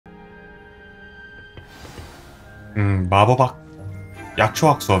마법학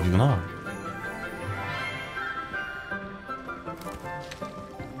약초학 수업이구나.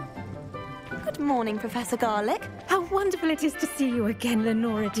 Good morning, Professor Garlic. How wonderful it is to see you again,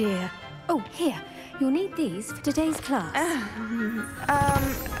 Lenora dear. Oh, here. You'll need these for today's class.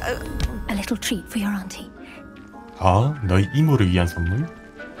 A little treat for your auntie. 아, 너희 이모를 위한 선물?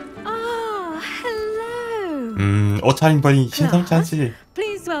 Oh, hello. 옷차림벌이 신상치 않지?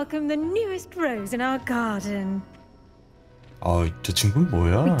 Please welcome the newest rose in our garden. 저 친구는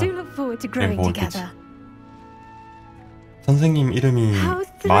뭐야? We do look forward to growing 먹었겠지. together. 선생님 이름이 How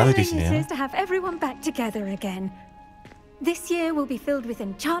thrilling it 마늘이시네요. is to have everyone back together again. This year will be filled with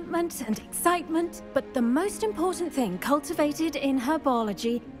enchantment and excitement, but the most important thing cultivated in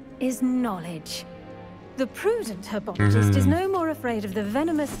herbology is knowledge. The prudent herbologist is no more afraid of the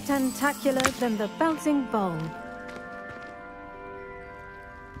venomous tentacula than the bouncing bulb.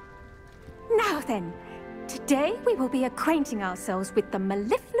 Now then, today we will be acquainting ourselves with the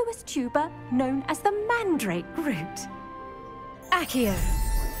mellifluous tuber known as the mandrake root. Accio.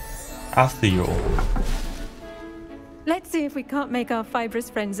 아스요. Let's see if we can't make our fibrous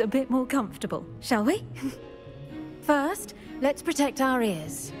friends a bit more comfortable, shall we? First, let's protect our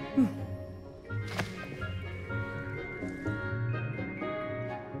ears.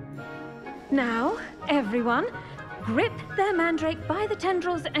 Now, everyone, grip their mandrake by the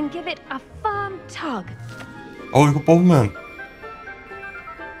tendrils and give it a firm tug. 이거 뽑으면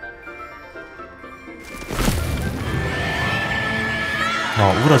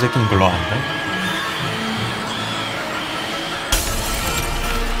우라 제끼는 걸로 아는데?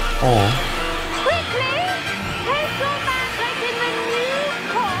 Quickly! Take your mandrake in the new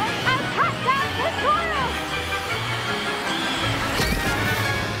form and cut down the soil!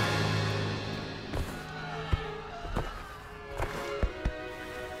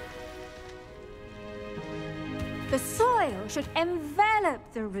 The soil should envelop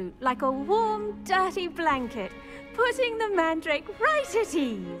the root like a warm, dirty blanket, putting the mandrake right at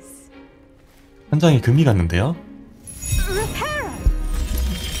ease. 현장에 금이 갔는데요? Reparo!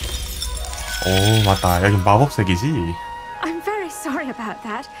 오, 맞다. 여긴 마법색이지? I'm very sorry about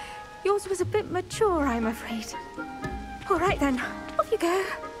that. Yours was a bit mature, I'm afraid. All right then, off you go.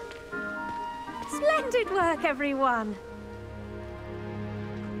 Splendid work, everyone.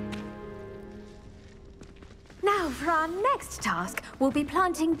 Now, for our next task, we'll be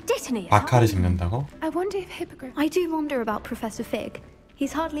planting dittany. 박하를 심는다고? I wonder if Hippogriff... I do wonder about Professor Fig.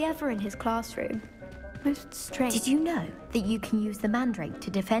 He's hardly ever in his classroom. Most strange. Did you know that you can use the mandrake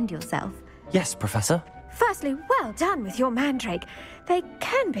to defend yourself? Yes, Professor. Firstly, well done with your mandrake. They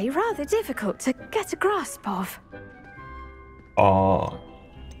can be rather difficult to get a grasp of.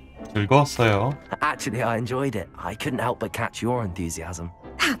 즐거웠어요. Actually, I enjoyed it. I couldn't help but catch your enthusiasm.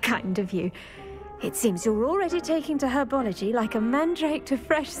 How kind of you. It seems you're already taking to herbology like a mandrake to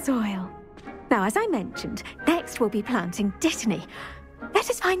fresh soil. Now, as I mentioned, next we'll be planting dittany. Let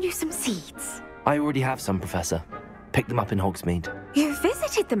us find you some seeds. I already have some, Professor. Picked them up in Hogsmeade. You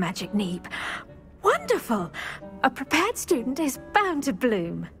visited the Magic Neep. Wonderful! A prepared student is bound to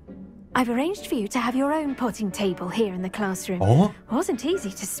bloom. I've arranged for you to have your own potting table here in the classroom. Wasn't easy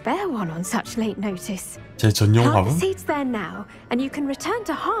to spare one on such late notice. 제 전용 Plant the 화분? seeds there now, and you can return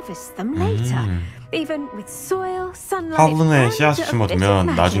to harvest them later. Even with soil, sunlight, 화분에 and 씨앗을 a bit of 심어두면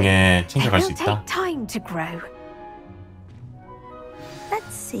magic, 나중에 it 챙겨갈 수 will 있다. take time to grow.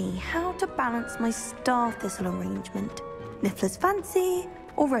 Let's see how to balance my star thistle arrangement. Niffler's fancy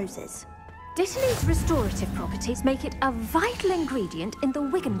or roses? Dittany's restorative properties make it a vital ingredient in the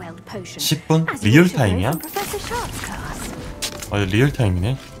Wiggenweld potion. 10분? As you should know 리얼타임이야? from Professor Sharp's class.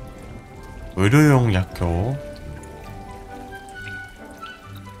 리얼타임이네. 의료용 약효.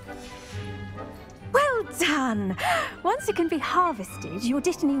 Well done! Once it can be harvested, your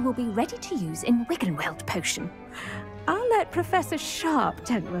dittany will be ready to use in Wiggenweld potion. I'll let Professor Sharp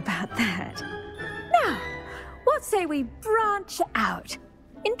tell you about that. Now, what say we branch out?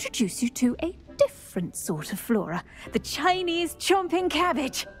 Introduce you to a different sort of flora, the Chinese chomping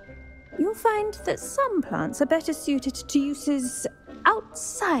cabbage. You'll find that some plants are better suited to uses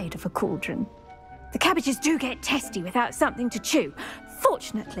outside of a cauldron. The cabbages do get testy without something to chew.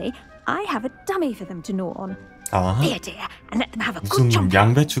 Fortunately, I have a dummy for them to gnaw on. Here, dear, and let them have a good 무슨 chomp.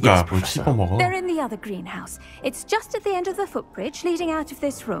 양배추가 뭘 씹어 먹어? They're in the other greenhouse. It's just at the end of the footbridge leading out of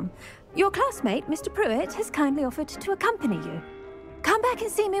this room. Your classmate, Mr. Pruitt, has kindly offered to accompany you. Come back and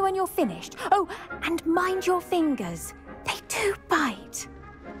see me when you're finished. Oh, and mind your fingers. They do bite.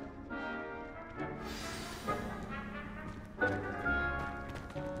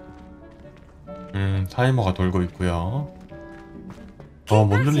 타이머가 돌고 있고요. 못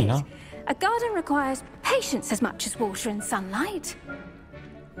눌리나? A garden requires patience as much as water and sunlight.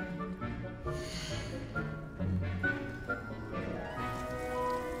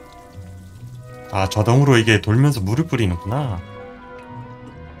 아, 자동으로 이게 돌면서 물을 뿌리는구나.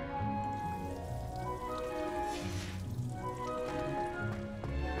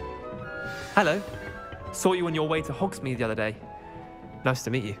 Hello. Saw you on your way to Hogsmeade the other day. Nice to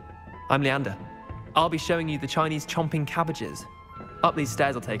meet you. I'm Leander. I'll be showing you the Chinese chomping cabbages. Up these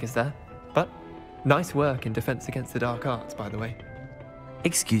stairs will take us there. But nice work in defense against the dark arts, by the way.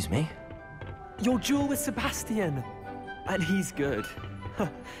 Excuse me? Your duel with Sebastian. And he's good.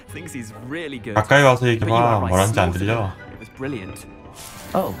 Thinks he's really good. 가까이 와서 I bet you 얘기해봐. outright 뭐라는지 안 slaughtered 들려. him. It was brilliant.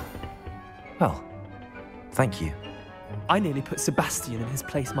 Oh. Well, thank you. I nearly put Sebastian in his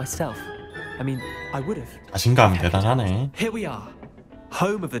place myself. I mean, I would have. 자신감 대단하네. Here we are.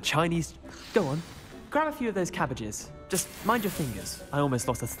 Home of the Chinese... Go on. Grab a few of those cabbages. Just mind your fingers. I almost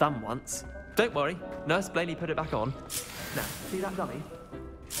lost a thumb once. Don't worry. Nurse Blaney put it back on. Now, see that dummy?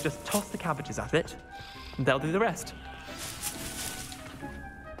 Just toss the cabbages at it, and they'll do the rest.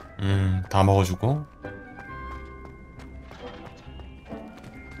 다 먹어주고.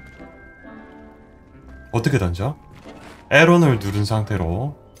 어떻게 던져? 에런을 누른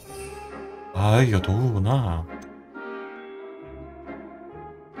상태로. 아, 여기가 도구구나.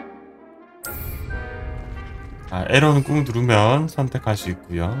 아, 에런을 꾹 누르면 선택할 수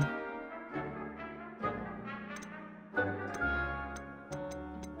있고요.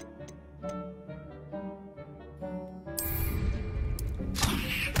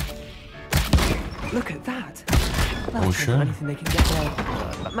 Look at that. Oh, sure. Anything they can get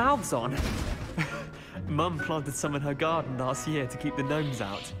their mouths on. Mum planted some in her garden last year to keep the gnomes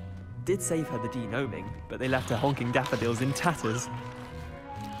out. Did save her the de-gnoming, but they left her honking daffodils in tatters.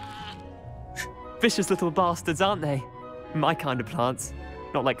 Vicious little bastards, aren't they? My kind of plants.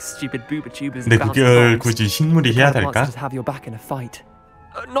 Not like stupid booba tubers and 근데 bouncing 그걸 bombs. 굳이 식물이 The 해야 kind of plants 될까? that just have your back in a fight.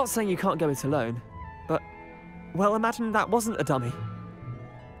 Not saying you can't go it alone, but well, imagine that wasn't a dummy.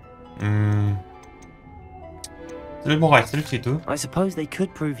 쓸모가 있을지도. I suppose they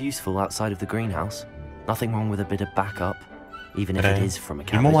could prove useful outside of the greenhouse. Nothing wrong with a bit of backup, even if it 그래. is from a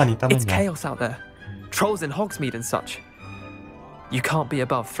일모만 cabbage. It's 있다면요. chaos out there. Trolls in Hogsmeade and such. You can't be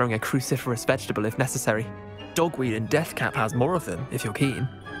above throwing a cruciferous vegetable if necessary. Dogweed and deathcap has more of them, if you're keen.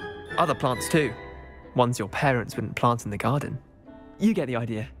 Other plants too. Ones your parents wouldn't plant in the garden. You get the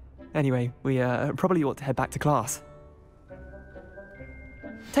idea. Anyway, we probably ought to head back to class.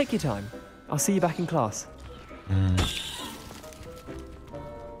 Take your time. I'll see you back in class.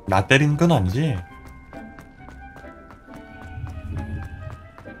 나 때린 건 아니지?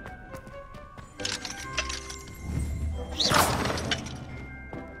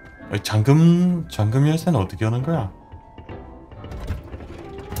 잠금 열쇠는 어떻게 하는 거야?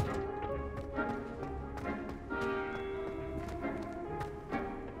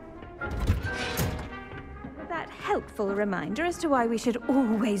 That helpful reminder as to why we should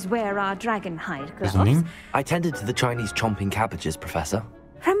always wear our dragon hide gloves. 교수님? I tended to the Chinese chomping cabbages, Professor.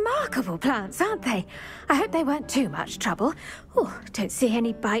 Remarkable plants, aren't they? I hope they weren't too much trouble. Oh, don't see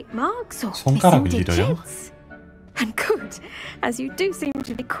any bite marks or missing 손가락을 잃어요? digits. And good, as you do seem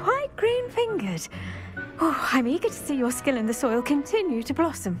to be quite green-fingered. Oh, I'm eager to see your skill in the soil continue to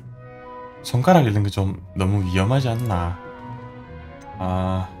blossom. 손가락 잃는 게 좀 너무 위험하지 않나?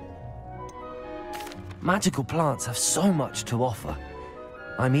 아, Magical plants have so much to offer.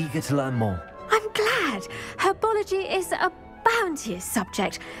 I'm eager to learn more. I'm glad. Herbology is a bounteous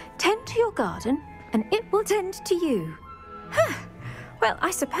subject. Tend to your garden, and it will tend to you. Huh. Well, I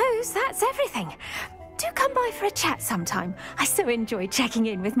suppose that's everything. Do come by for a chat sometime. I so enjoy checking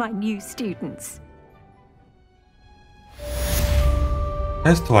in with my new students.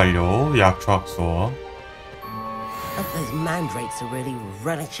 테스트 완료. 약초학 수업. But those mandrakes are really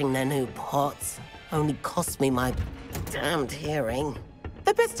relishing their new pots. Only cost me my damned hearing.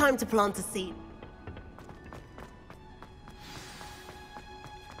 The best time to plant a seed.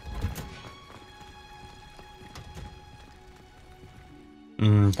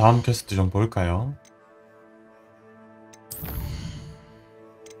 다음 퀘스트 좀 볼까요?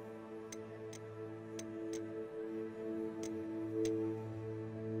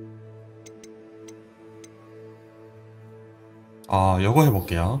 요거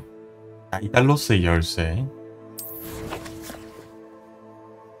해볼게요. 이달로스의 열쇠.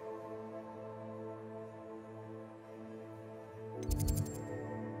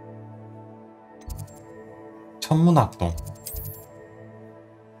 천문학동.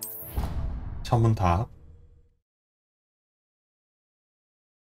 천문탑.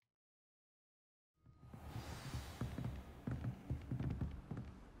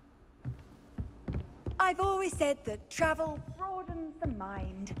 I've always said that travel broadens the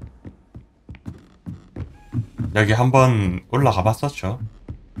mind. 여기 한번 올라가 봤었죠.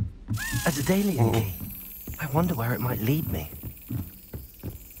 A Daedalian key. I wonder where it might lead me.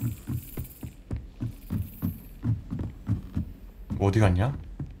 어디 갔냐?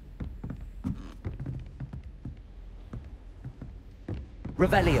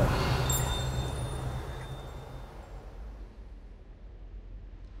 Revelio.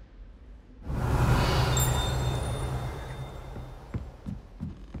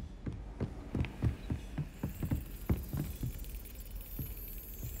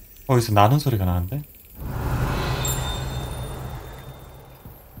 어디서 나는 소리가 나는데?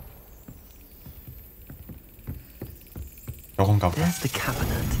 저건가 보다. There's the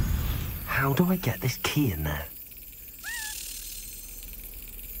cabinet. How do I get this key in there?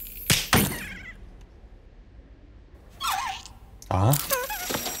 아?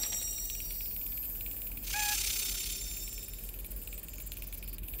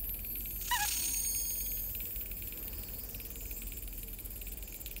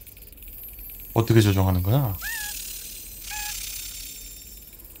 어떻게 조정하는 거야?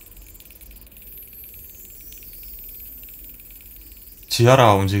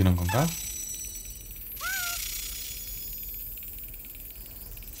 지하라 움직이는 건가?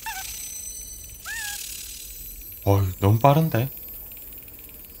 어휴, 너무 빠른데?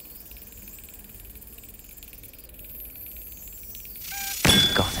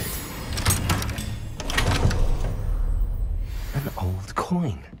 Got it. An old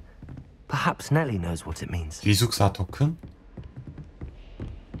coin. Perhaps Nellie knows what it means. 기숙사 토큰?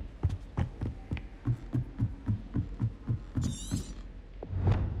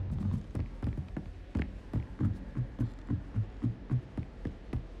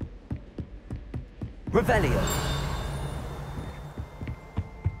 Revelio.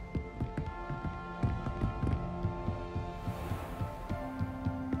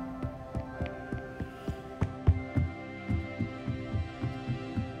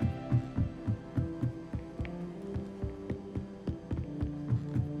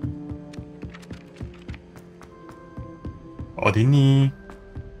 어딨니?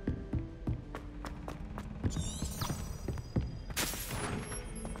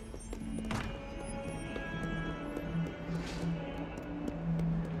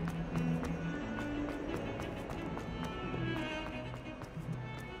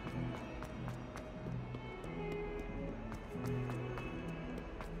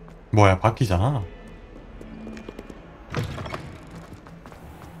 뭐야, 바뀌잖아.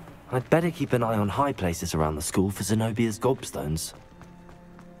 I'd better keep an eye on high places around the school for Zenobia's gobstones.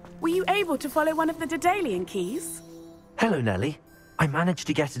 Were you able to follow one of the Daedalian keys? Hello, Nellie. I managed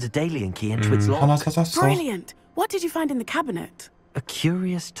to get a Daedalian key into its 하나 lock. 찾았어. Brilliant! What did you find in the cabinet? A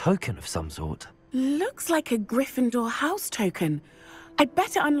curious token of some sort. Looks like a Gryffindor house token. I'd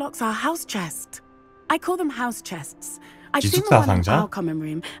bet it unlocks our house chest. I call them house chests. I've seen the 기숙사 one in 상자? our common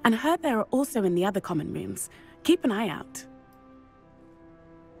room and heard there are also in the other common rooms. Keep an eye out.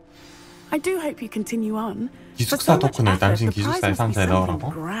 I do hope you continue on. For 기숙사 so much 토큰을 effort, 당신 the prize 기숙사의 must be 상자에 something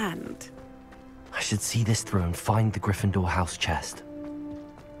넣으라고? grand. I should see this through and find the Gryffindor house chest.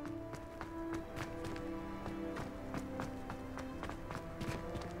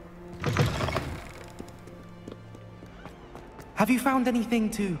 Have you found anything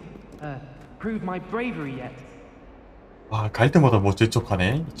to prove my bravery yet? 와, 갈 때마다 뭐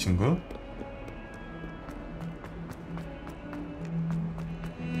재촉하네, 이 친구.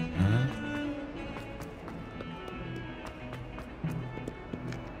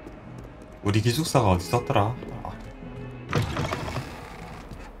 우리 기숙사가 어디 있었더라?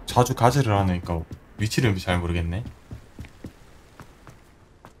 자주 가지를 하니까 위치를 잘 모르겠네.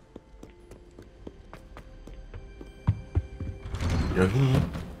 여기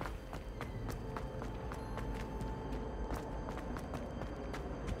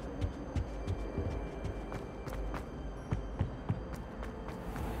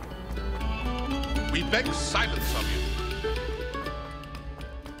We beg silence of you.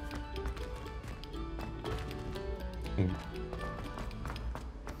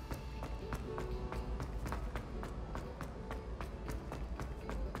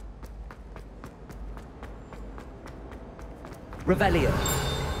 Revelio.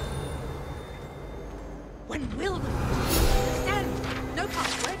 When will the stand? No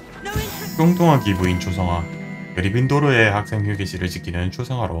password, no entrance. 뚱뚱한 부인 초성화. 그리핀도르의 학생 휴게실을 지키는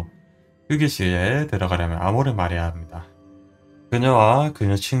초성화로 휴게실에 들어가려면 암호를 말해야 합니다. 그녀와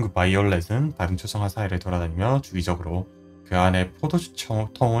그녀 친구 바이올렛은 다른 초성화 사이를 돌아다니며 주기적으로 그 안에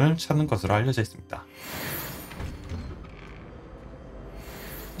포도주통을 찾는 것으로 알려져 있습니다.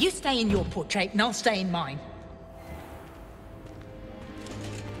 You stay in your portrait and I'll stay in mine.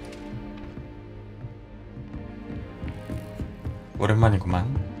 오랜만이구만.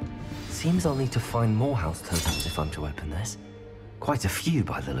 Seems I'll need to find more house tokens if I'm to open this. Quite a few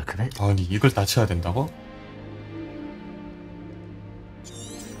by the look of it. 아니 이걸 다 쳐야 된다고?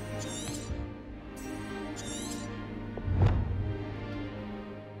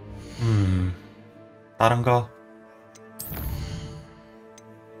 다른 거?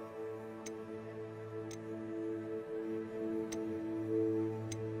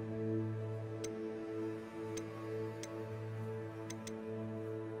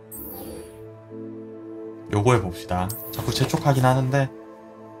 요거 해봅시다. 자꾸 재촉하긴 하는데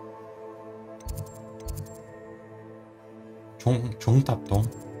종탑동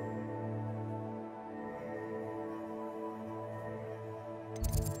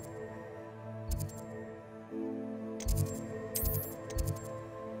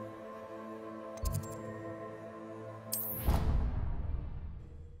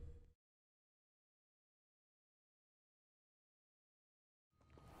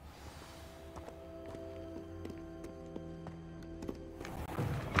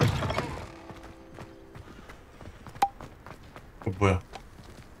뭐야?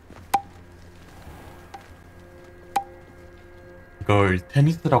 이걸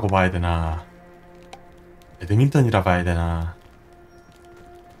테니스라고 봐야 되나? 배드민턴이라 봐야 되나?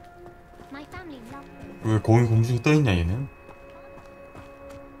 왜 공이 공중에 떠있냐 얘는?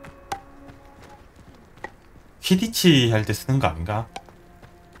 키디치 할 때 쓰는 거 아닌가?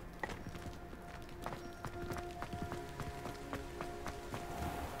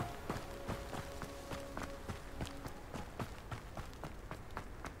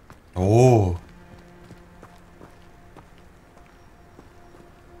 오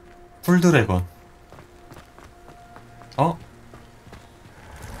풀드래곤 어?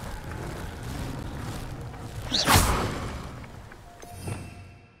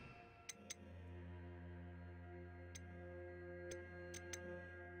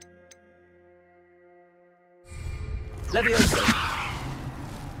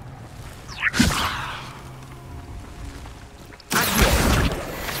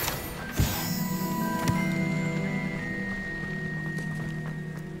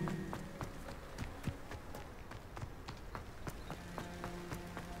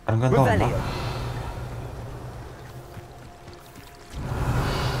 다른 건 더 없나?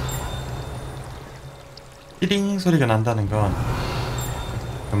 띠링 소리가 난다는 건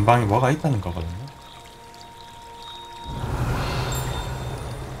근방에 뭐가 있다는 거거든요.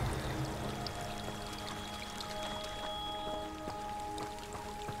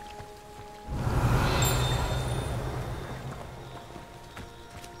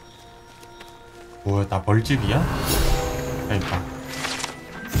 뭐야, 나 벌집이야? 그러니까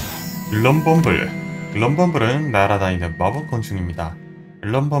일럼범블. 일럼범블은 날아다니는 마법곤충입니다.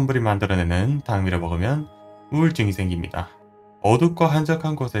 일럼범블이 만들어내는 당미를 먹으면 우울증이 생깁니다. 어둡고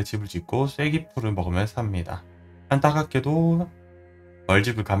한적한 곳에 집을 짓고 쐐기풀을 먹으며 삽니다. 안타깝게도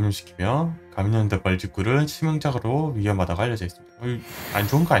벌집을 감염시키며 감염된 벌집꿀은 치명적으로 위험하다고 알려져 있습니다. 안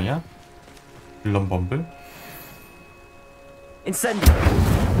좋은 거 아니야? 일럼범블?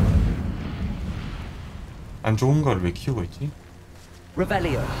 안 좋은 걸 왜 키우고 있지?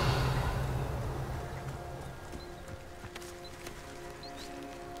 Revelio.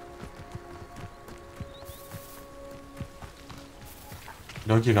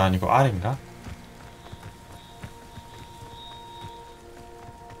 여기가 아니고 아래인가?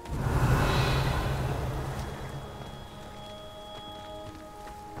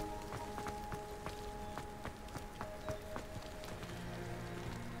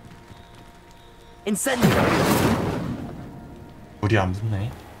 Incendio. 불이 안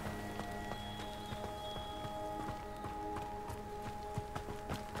붙네.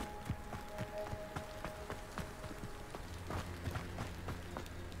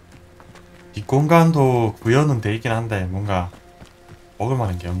 뒷공간도 구현은 돼 있긴 한데 뭔가 먹을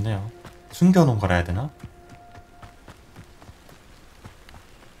만한 게 없네요. 숨겨놓은 거라 해야 되나?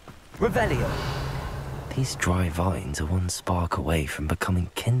 Revelio. These dry vines are one spark away from becoming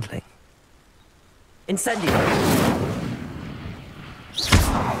kindling. Incendio.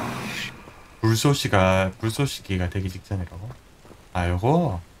 불쏘시기가 되기 직전이라고? 아,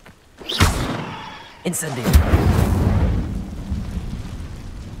 요거? Incendio.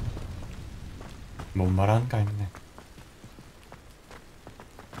 뭔 말하는가 했네.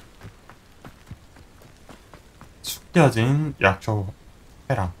 숙여진 약초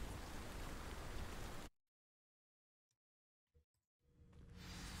회랑.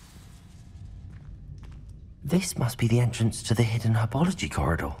 This must be the entrance to the hidden herbology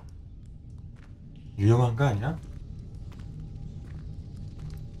corridor. 위험한 거 아니야?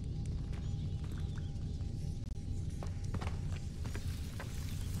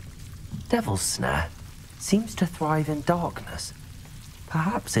 Devil's Snare seems to thrive in darkness.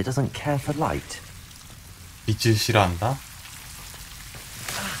 Perhaps it doesn't care for light. 빛을 싫어한다?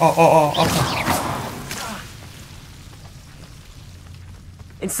 아파.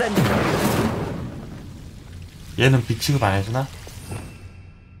 Incendio. 얘는 빛 취급 안 해주나?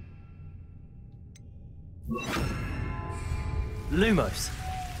 Lumos.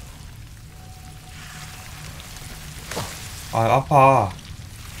 아, 아파.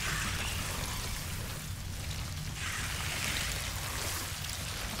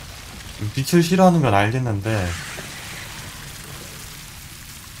 빛을 싫어하는 건 알겠는데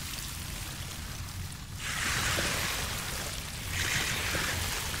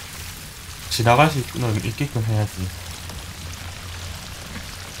지나갈 수는 있게끔 해야지.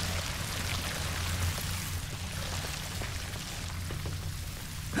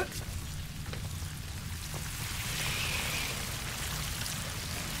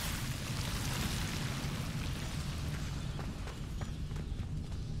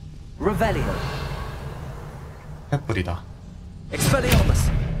 Revelio. 횃불이다. Expelliarmus.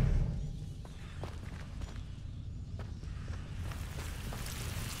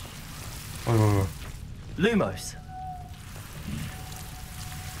 어이구. Lumos.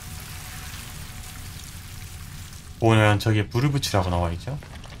 보면 저기에 불을 붙이라고 나와있죠?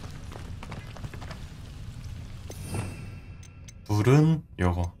 불은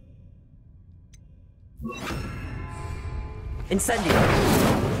요거. Incendio.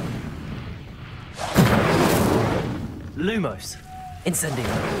 Lumos. Incendio.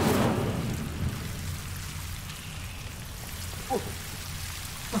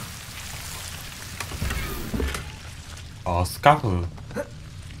 스카프.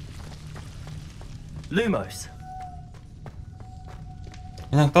 Lumos.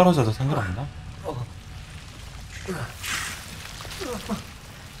 그냥 떨어져도 상관없나?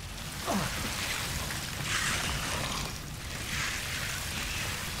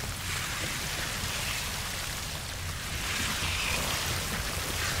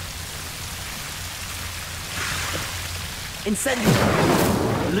 Incendio.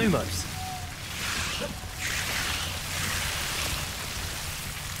 Lumos.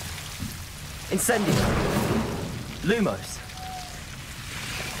 Incendio. Lumos.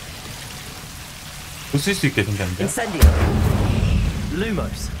 부술 수 있게 생겼는데? Incendio.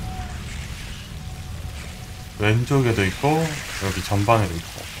 Lumos. 왼쪽에도 있고 여기 전방에도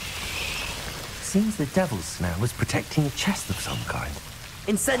있고. Seems the Devil's Snare was protecting a chest of some kind.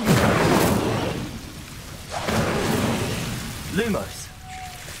 Incendio. Lumos.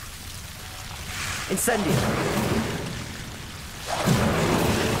 Incendio.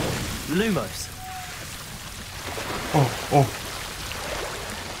 Lumos.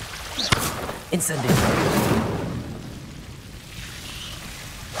 Incendio.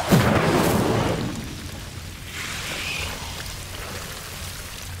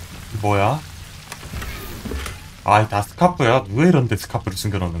 뭐야? 아이 다 스카프야? 왜 이런데 스카프를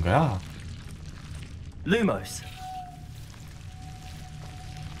숨겨놓는 거야? Lumos.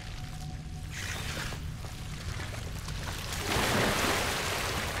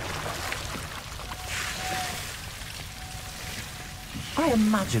 I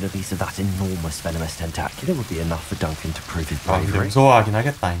imagine a piece of that enormous venomous tentacular would be enough for Duncan to prove his 아 근데 bravery. 무서워하긴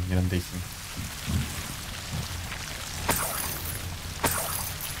하겠다 이런 데 있으면.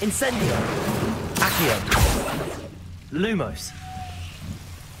 Incendio. Accio. Lumos.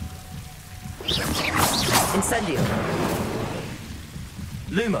 Incendio.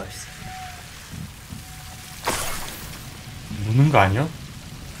 Lumos. 무는 거 아니야?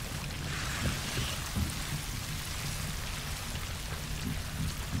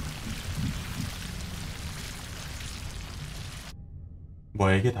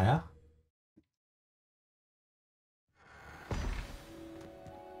 뭐야 이게 다야?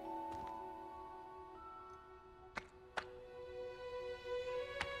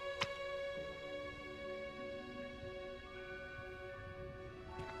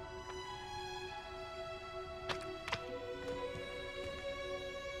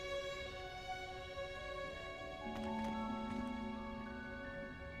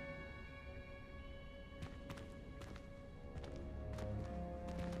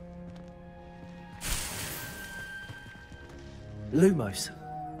 Lumos.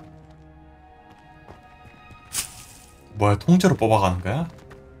 뭐야 통째로 뽑아가는 거야?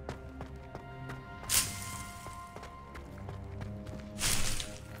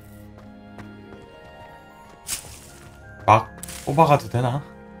 막 뽑아가도 되나?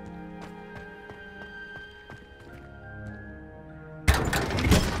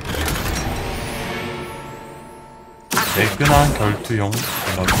 매끈한 결투용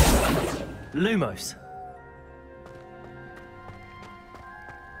밸런스. Lumos.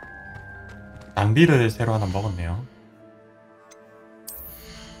 장비를 새로 하나 먹었네요.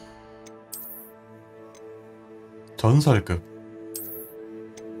 전설급.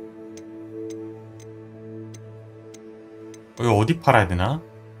 이거 어디 팔아야 되나?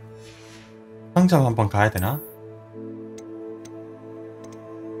 상점 한번 가야 되나?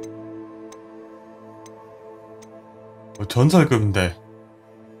 전설급인데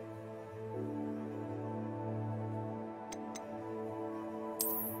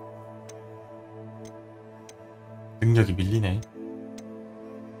능력이 밀리네.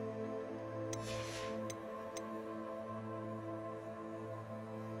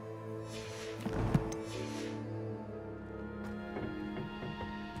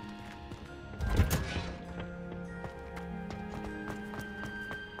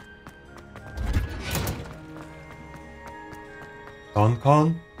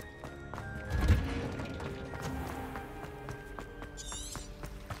 던컨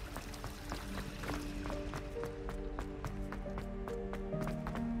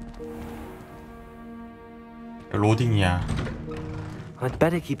로딩이야. I'd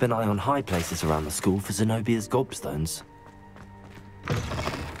better keep an eye on high places around the school for Zenobia's gobstones.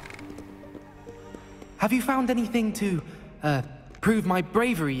 Have you found anything to, prove my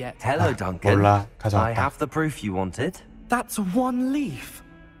bravery yet? Hello, Duncan. 몰라, I 가져왔다. have the proof you wanted. That's one leaf.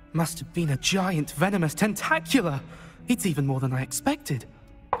 Must have been a giant venomous tentacula. It's even more than I expected.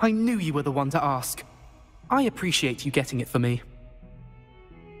 I knew you were the one to ask. I appreciate you getting it for me.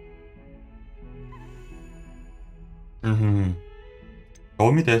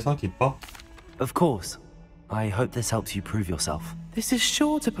 도움이 돼서 기뻐. Of course. I hope this helps you prove yourself. This is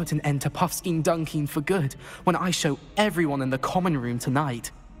sure to put an end to Puffskein Dunkeen for good when I show everyone in the common room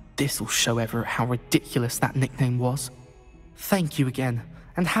tonight. This'll show Everett how ridiculous that nickname was. Thank you again,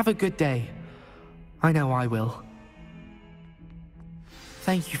 and have a good day. I know I will.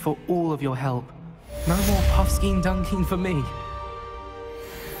 Thank you for all of your help. No more Puffskein Dunkeen for me.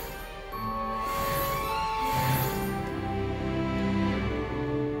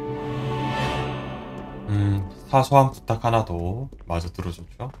 사소한 부탁 하나도 마저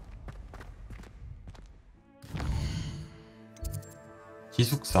들어줬죠.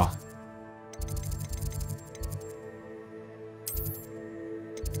 기숙사.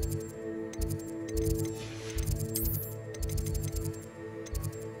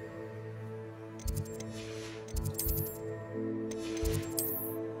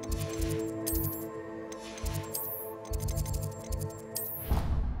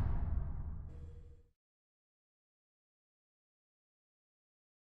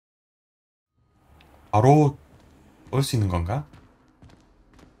 바로 올 수 있는 건가?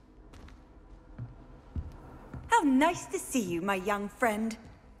 How nice to see you, my young friend.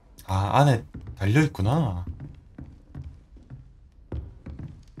 아, 안에 달려있구나.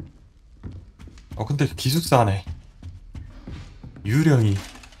 근데 기숙사 안에 유령이.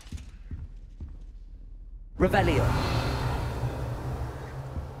 Revelio.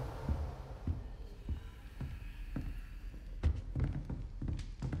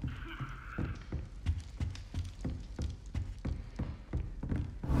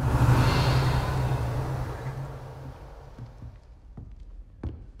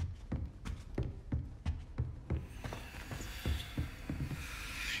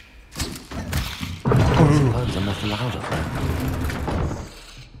 Birds are much louder there.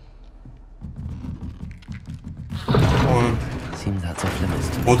 Seems that's off limits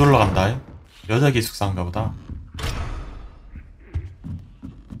to me. 못 올라간다. 여자 기숙사인가 보다.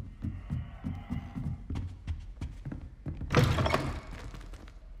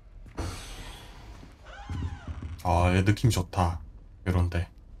 아, 얘 느낌 좋다. 이런데.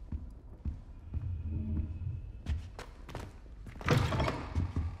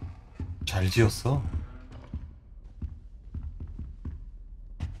 잘 지었어.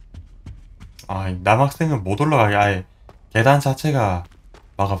 아, 남학생은 못 올라가게 아예 계단 자체가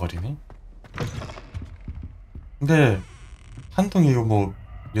막아버리네. 근데 한 통이 이거 뭐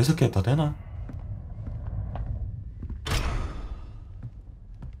 6개 더 되나?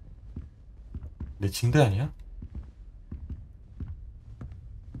 내 침대 아니야?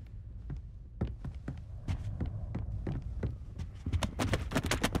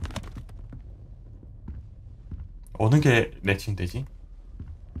 어느 게 내 침대지?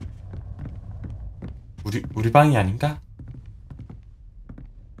 우리 방이 아닌가?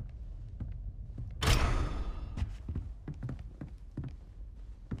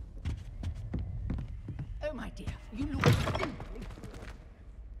 go, my dear. You look simply...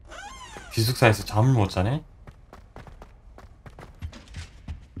 기숙사에서 잠을 못 자네?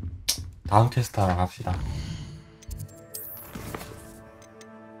 다음 퀘스트 하러 갑시다.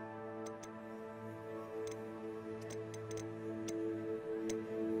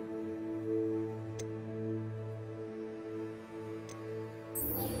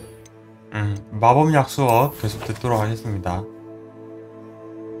 마법약 수업 계속 듣도록 하겠습니다.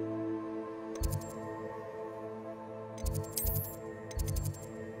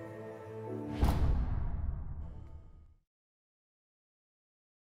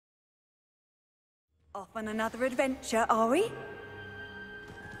 Off on another adventure, are we?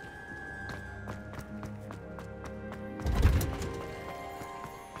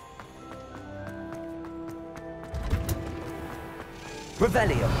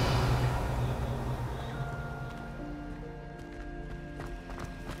 Revelio.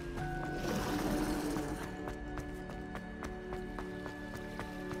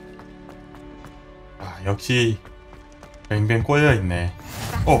 아, 역시 뱅뱅 꼬여있네.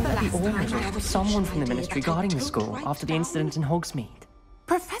 Oh. Someone from the ministry guarding the school after the incident in Hogsmeade.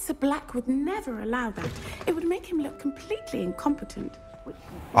 Professor Black would never allow that. It would make him look completely incompetent.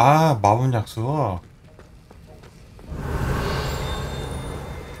 아, 마법약 수업.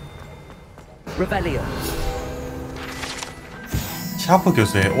 Revelio. 샤프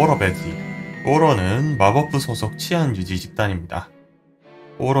교수의 오러 배지. 오러는 마법부 소속 치안 유지 집단입니다.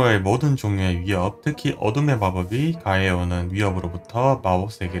 오러의 모든 종류의 위협, 특히 어둠의 마법이 가해오는 위협으로부터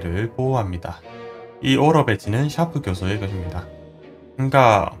마법 세계를 보호합니다. 이 오러 배지는 샤프 교수의 것입니다.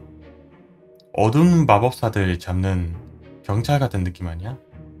 그러니까 어둠 마법사들 잡는 경찰 같은 느낌 아니야?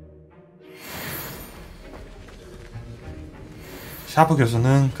 샤프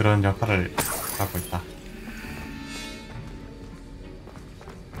교수는 그런 역할을 갖고 있다.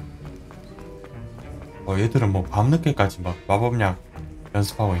 얘들은 뭐 밤늦게까지 막 마법약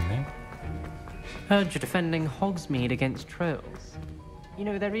연습하고 있네. Heard you're defending Hogsmeade against trolls. You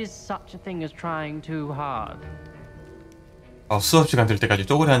know, there is such a thing as trying too hard. 수업 시간 될 때까지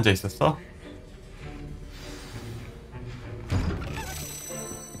쪼그려 앉아 있었어?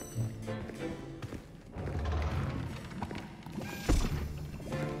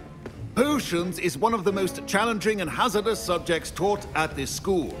 Potions is one of the most challenging and hazardous subjects taught at this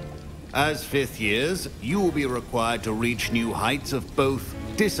school. As fifth years, you will be required to reach new heights of both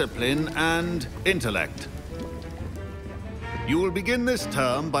discipline and intellect. You will begin this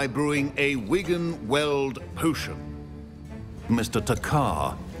term by brewing a Wigan-Weld potion. Mr.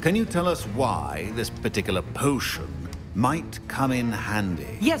 Takar, can you tell us why this particular potion might come in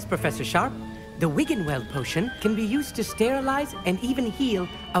handy? Yes, Professor Sharp. The Wigan-Weld potion can be used to sterilize and even heal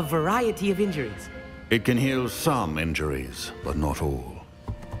a variety of injuries. It can heal some injuries, but not all.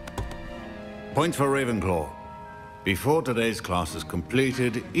 Points for Ravenclaw. Before today's class is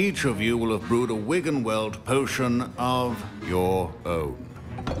completed, each of you will have brewed a Wigan-Weld potion of your own.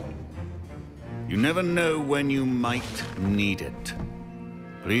 You never know when you might need it.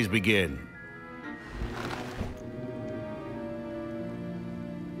 Please begin.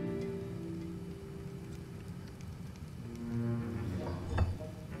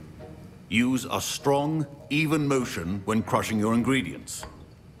 Use a strong, even motion when crushing your ingredients.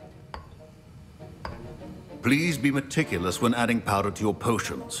 Please be meticulous when adding powder to your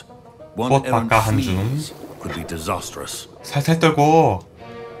potions. One errant sneeze could be disastrous. 살살 떨고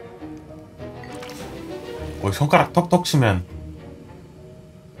손가락 톡톡 치면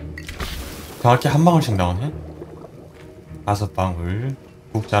정확히 한 방울씩 나오네? 5방울.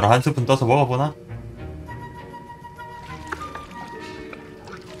 국자로 한 스푼 떠서 먹어보나?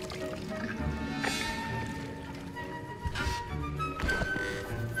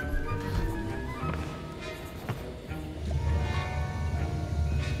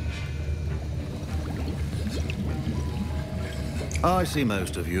 I see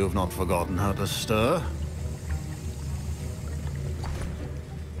most of you have not forgotten how to stir.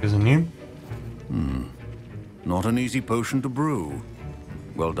 교수님? Not an easy potion to brew.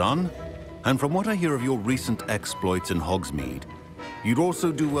 Well done. And from what I hear of your recent exploits in Hogsmeade, you'd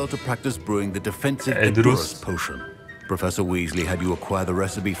also do well to practice brewing the defensive Edurus potion. Professor Weasley had you acquire the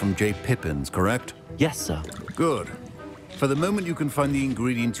recipe from J. Pippin's, correct? Yes, sir. Good. For the moment, you can find the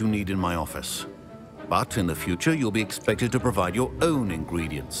ingredients you need in my office. But in the future, you'll be expected to provide your own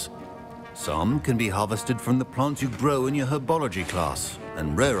ingredients. Some can be harvested from the plants you grow in your herbology class,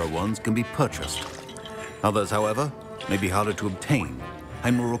 and rarer ones can be purchased. Others, however, may be harder to obtain,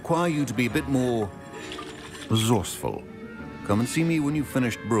 and will require you to be a bit more resourceful. Come and see me when you've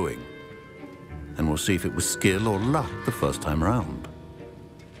finished brewing, and we'll see if it was skill or luck the first time around.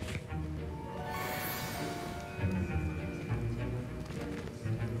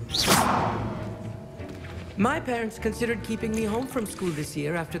 My parents considered keeping me home from school this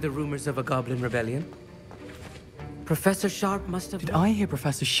year after the rumors of a goblin rebellion. Professor Sharp must have... Did I hear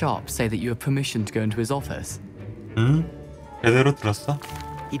Professor Sharp say that you have permission to go into his office? 제대로 들었어?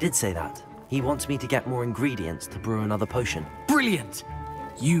 He did say that. He wants me to get more ingredients to brew another potion. Brilliant!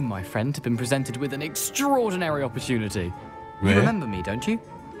 You, my friend, have been presented with an extraordinary opportunity. 왜? You remember me, don't you?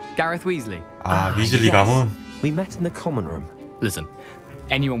 Gareth Weasley. 아, 위즐리 가문. We met in the common room. Listen,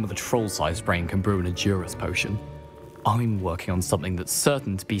 anyone with a troll-sized brain can brew an Edurus potion. I'm working on something that's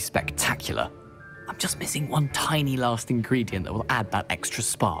certain to be spectacular. I'm just missing one tiny last ingredient that will add that extra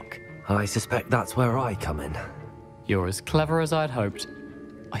spark. I suspect that's where I come in. You're as clever as I'd hoped.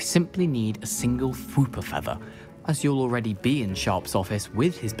 I simply need a single Fwooper feather. As you'll already be in Sharp's office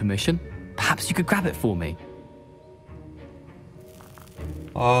with his permission, perhaps you could grab it for me.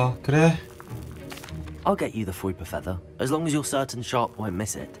 그래. I'll get you the Fwooper feather, as long as you're certain Sharp won't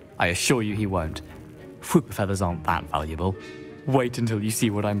miss it. I assure you he won't. Fwooper feathers aren't that valuable. Wait until you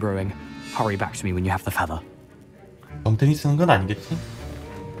see what I'm brewing. Hurry back to me when you have the feather. 덤탱이 쓰는 건 아니겠지?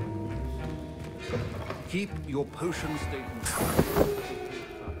 Keep your potion statement.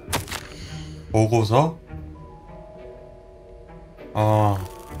 보고서?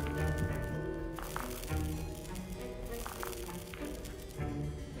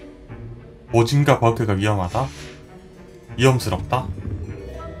 모진과 버그가 위험하다? 위험스럽다?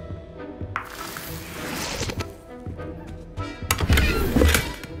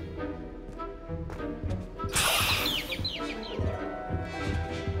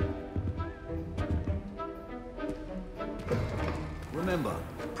 Remember,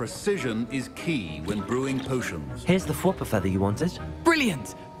 precision is key when brewing potions. Here's the Fwooper feather you wanted.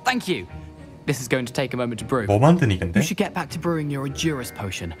 Brilliant! Thank you! This is going to take a moment to brew. 뭐 만드니 근데? You should get back to brewing your Edurus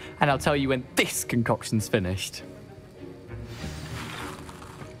potion, and I'll tell you when this concoction's finished.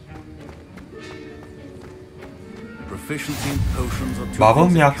 Proficiency in potions are two 마법약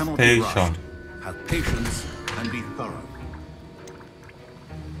things that cannot be 스테이션. rushed. Have patience and be thorough.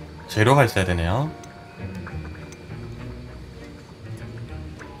 재료가 있어야 되네요.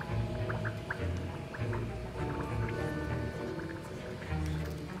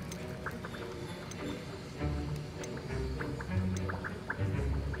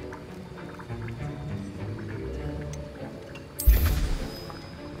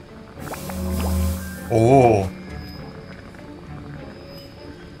 오.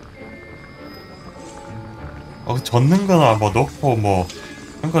 젓는 거나 뭐 넣고 뭐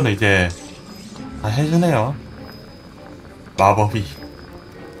그런 거는 이제 다 해주네요. 마법이.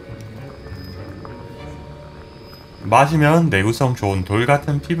 마시면 내구성 좋은 돌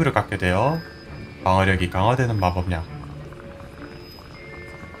같은 피부를 갖게 되어 방어력이 강화되는 마법약.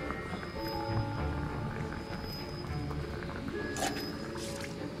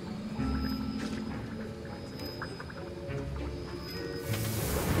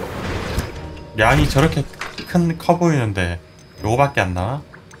 양이 저렇게 커 보이는데 요거밖에 안 나와?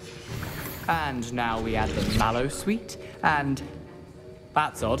 And now we add the mallow sweet, and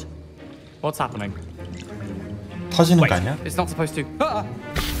that's odd. What's happening? 터지는 거 아니야? It's not supposed to. Ah!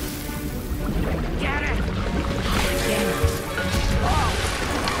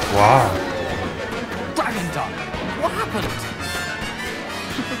 와. Dragon Dung! What happened?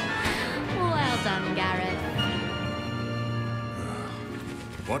 Well done, Gareth.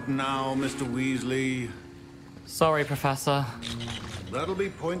 What now, Mr. Weasley? Sorry, Professor. That'll be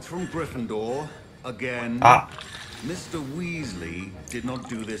points from Gryffindor. Again. Mr. Weasley did not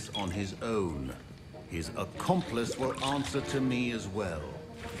do this on his own. His accomplice will answer to me as well.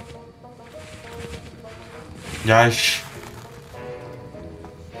 야이씨.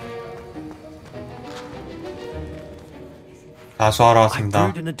 다수하러 왔습니다.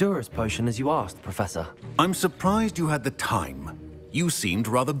 I brewed an Edurus potion as you asked, Professor. I'm surprised you had the time. You seemed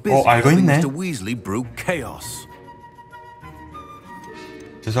rather busy 알고 helping 있네. Mr. Weasley brew chaos.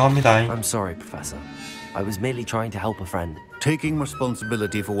 죄송합니다. I'm sorry, Professor. I was merely trying to help a friend. Taking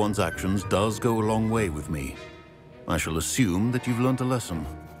responsibility for one's actions does go a long way with me. I shall assume that you've learnt a lesson.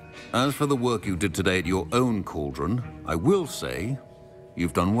 As for the work you did today at your own cauldron, I will say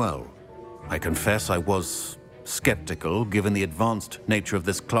you've done well. I confess I was skeptical given the advanced nature of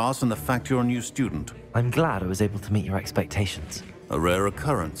this class and the fact you're a new student. I'm glad I was able to meet your expectations. A rare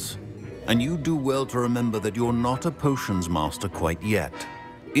occurrence. And you do well to remember that you're not a potions master quite yet.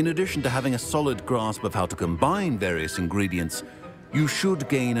 In addition to having a solid grasp of how to combine various ingredients, you should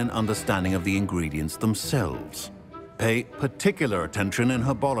gain an understanding of the ingredients themselves. Pay particular attention in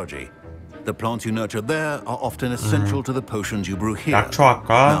herbology. The plants you nurture there are often essential to the potions you brew here.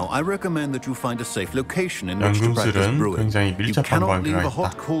 Now, I recommend that you find a safe location in which to practice brewing. You cannot leave a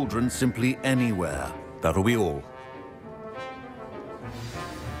hot cauldron simply anywhere. That'll be all.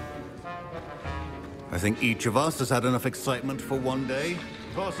 I think each of us has had enough excitement for one day.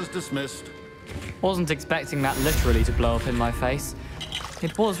 Class is dismissed. Wasn't expecting that literally to blow up in my face.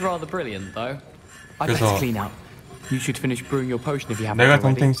 It was rather brilliant, though. I better clean up. You should finish brewing your potion if you haven't 내가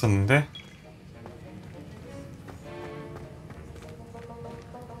already. 덤탱 썼는데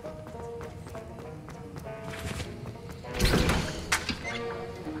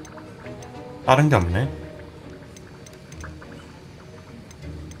다른 게 없네.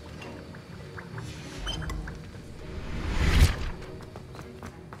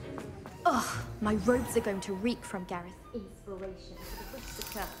 My robes are going to reek from Gareth's inspiration for the rest of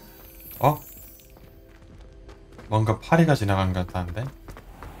the term. 어? 뭔가 파리가 지나간 것 같다는데?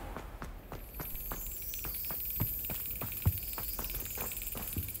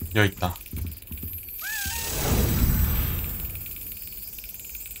 여기 있다.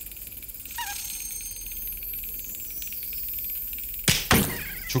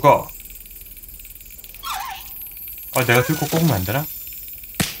 죽어. 내가 들고 꼽으면 안 되나?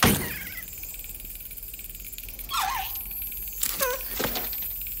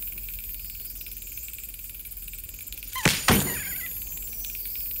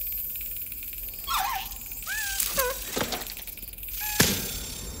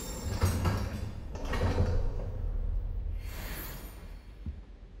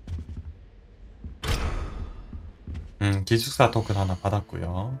 기숙사 토큰 하나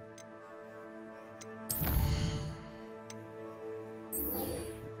받았고요.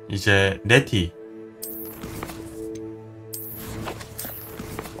 이제 네티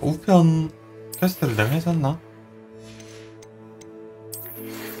우편 퀘스트를 내가 했었나?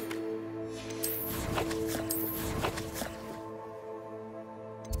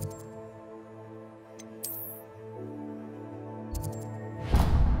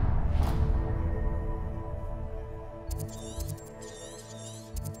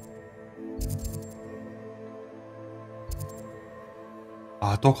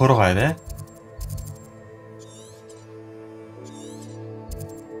 또 걸어가야 돼?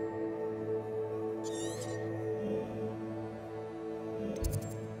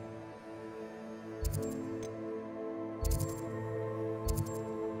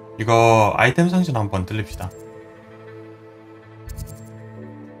 이거 아이템 상점 한번 들립시다.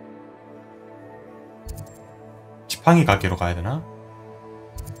 지팡이 가게로 가야 되나?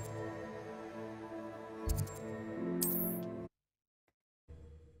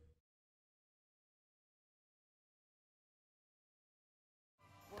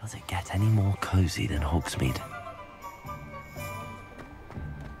 Does it get any more cozy than Hogsmeade?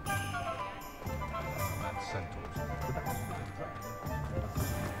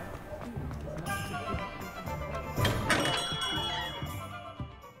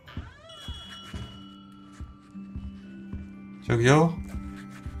 저기요?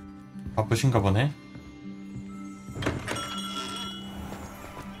 바쁘신가 보네.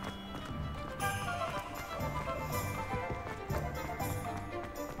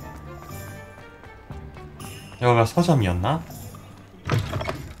 여기가 서점이었나?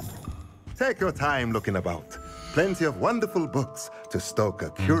 Take your time looking about. Plenty of wonderful books to stoke a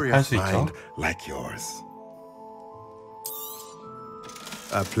curious mind like yours.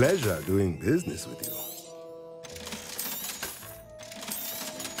 A pleasure doing business with you.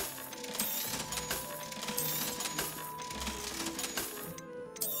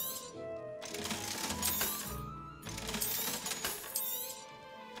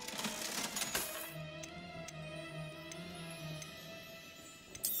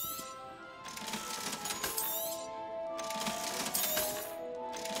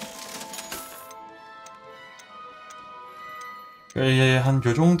 한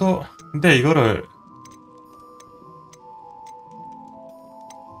요정도? 근데 이거를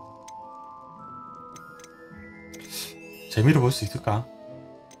재미로 볼 수 있을까?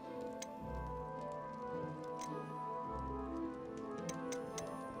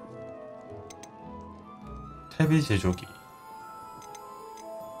 탭이 제조기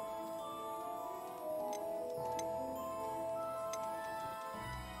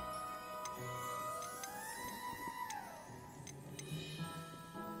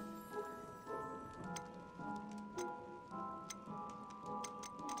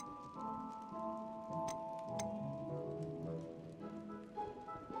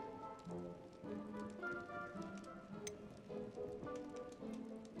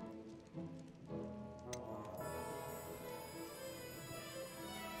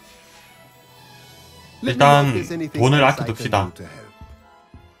일단 돈을 아껴둡시다.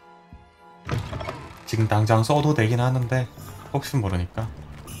 지금 당장 써도 되긴 하는데 혹시 모르니까.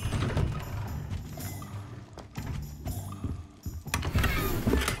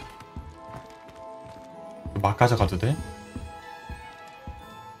 가져가도 돼?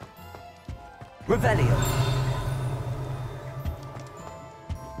 Revelio.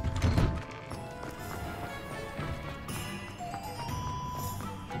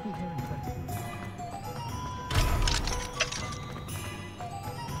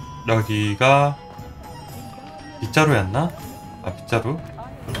 여기가 빗자루였나? 아, 빗자루?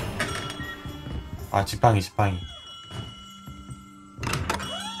 아, 지팡이.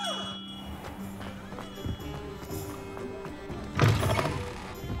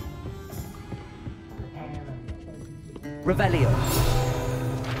 Revelio.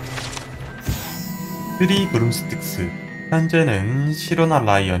 3 브룸스틱스. 현재는 시로나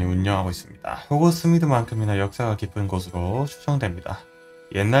라이언이 운영하고 있습니다. 호그스미드만큼이나 역사가 깊은 곳으로 추정됩니다.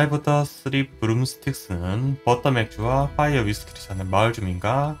 옛날부터 3 브룸스틱스는 버터 맥주와 파이어 위스키를 찾는 마을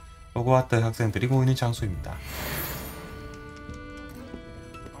주민과 호그와트 학생들이 모이는 장소입니다.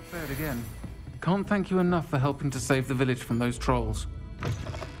 I'll say it again. Can't thank you enough for helping to save the village from those trolls.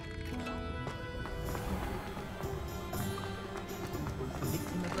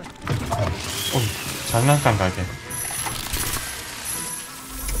 장난감 가게.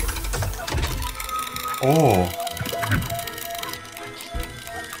 오.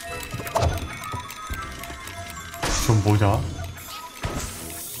 좀 뭐냐?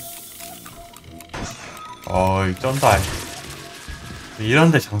 어이, 쩐다.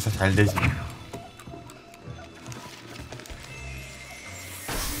 이런데 장사 잘 되지.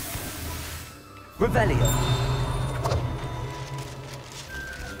 Revelio.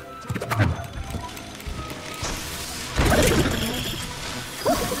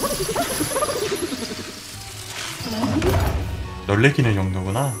 놀래키는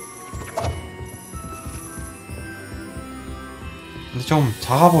정도구나. 근데 좀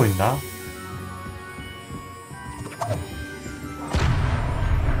작아 보인다.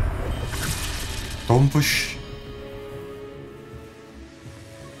 돈부쉬.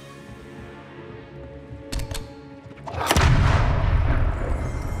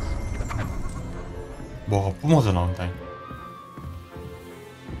 뭐가 뿜어져 나온다.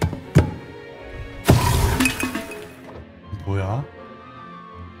 뭐야?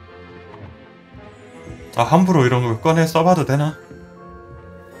 아, 함부로 이런 걸 꺼내 써봐도 되나?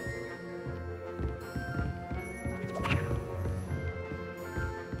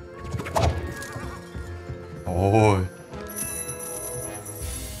 오.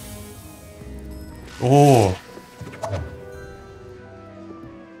 오.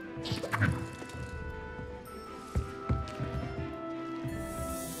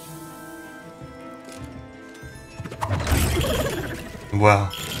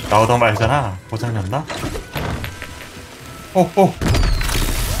 뭐야, 나오던 말잖아. 고장났나? 오.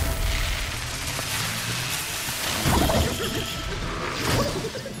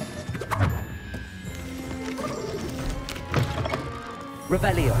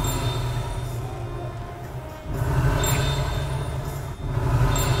 Revelio.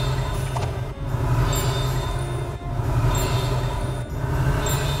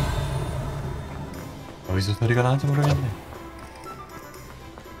 어디서 소리가 나는지 모르겠네.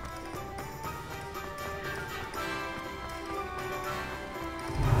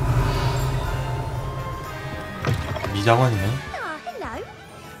 미장원이네.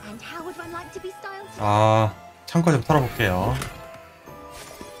 아, 창고 좀 털어볼게요.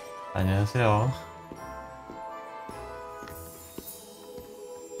 안녕하세요.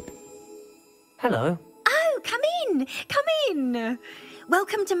 Hello. Oh, come in.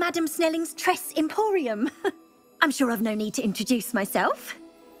 Welcome to Madame Snelling's Tress Emporium. I'm sure I've no need to introduce myself.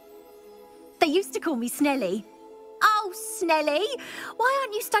 They used to call me Snelly. Oh, Snelly, why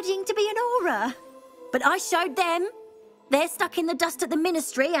aren't you studying to be an aura? But I showed them. They're stuck in the dust at the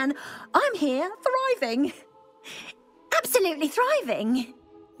ministry, and I'm here thriving. Absolutely thriving.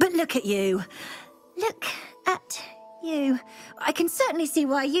 But look at you. Look at you. I can certainly see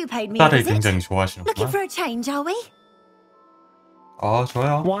why you paid me a 딸을 visit. 굉장히 좋아하시는구나. Looking for a change, are we? 아,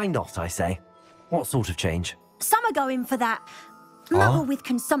 좋아요. Why not, I say? What sort of change? Some are going for that muggle with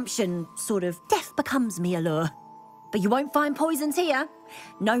consumption, sort of death becomes me allure. But you won't find poisons here.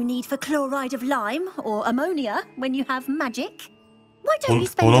 No need for chloride of lime or ammonia when you have magic. Why don't you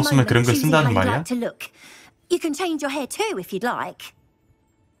spend a moment choosing how you'd like to look? You can change your hair too if you'd like.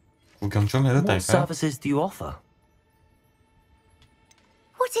 구경 좀 What 해줬다니까요. services do you offer?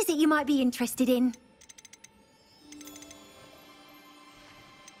 What is it you might be interested in?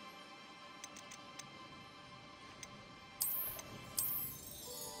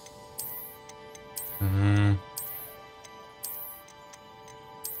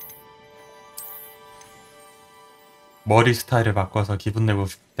 머리 스타일을 바꿔서 기분 내고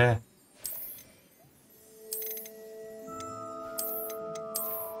싶을 때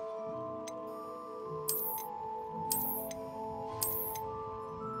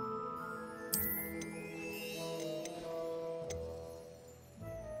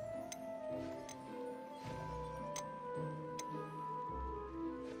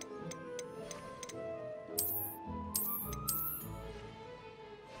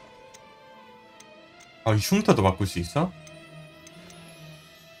아, 이 흉터도 바꿀 수 있어?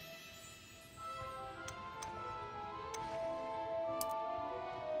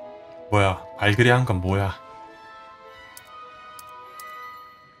 뭐야, 발그레 한 건 뭐야?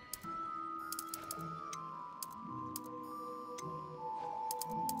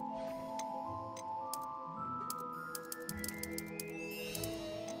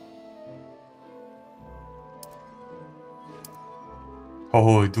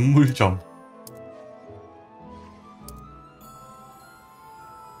 눈물 좀.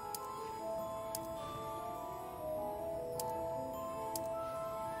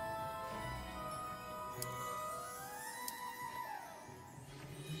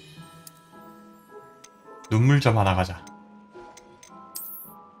 눈물 좀 하나 가자.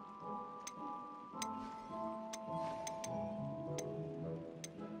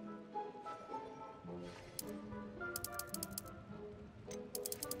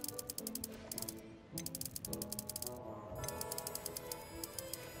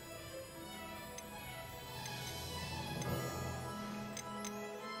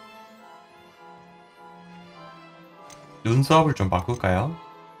 눈썹을 좀 바꿀까요?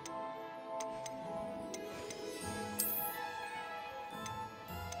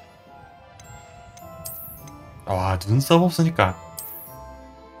 와, 눈썹 없으니까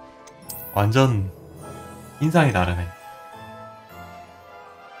완전 인상이 다르네.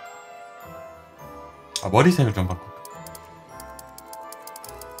 아, 머리색을 좀 바꿀까?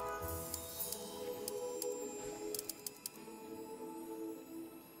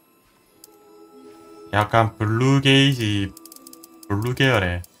 약간 블루 게이지, 블루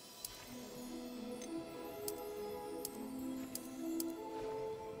계열의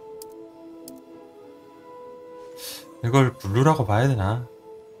이걸 블루라고 봐야 되나?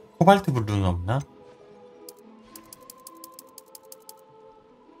 코발트 블루는 없나?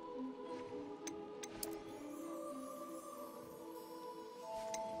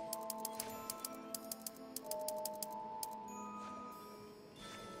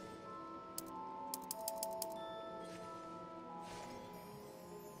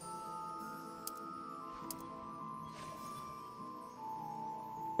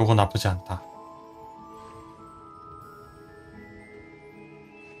 요거 나쁘지 않다.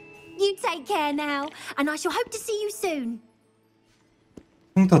 You take care now, and I shall hope to see you soon.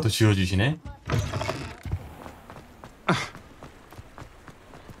 흉터도 지워주시네.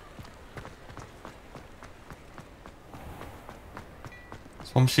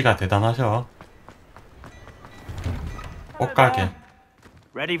 솜씨가 대단하셔. 옷가게.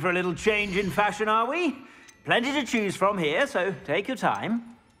 Ready for a little change in fashion, are we? Plenty to choose from here, so take your time.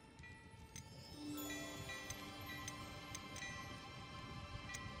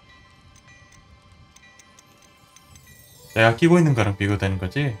 내가 끼고 있는 거랑 비교되는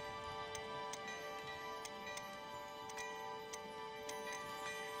거지?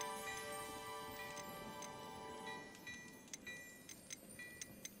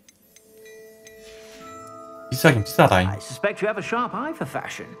 비싸긴 비싸다잉. I suspect you have a sharp eye for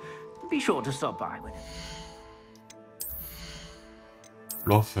fashion. Be sure to stop by with it.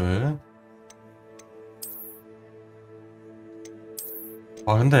 로프.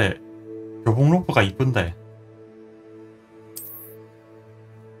 아, 근데 교복 로프가 이쁜데.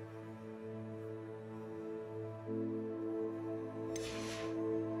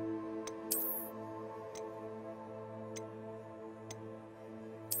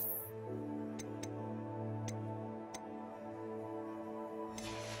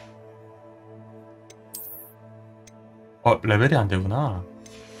 레벨이 안 되구나.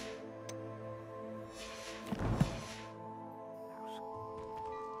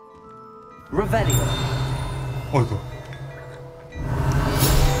 Revelio. 어이구.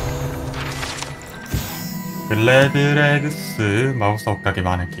 글래드레그스 마법사 옷가게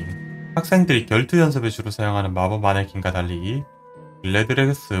마네킹. 학생들이 결투 연습에 주로 사용하는 마법 마네킹과 달리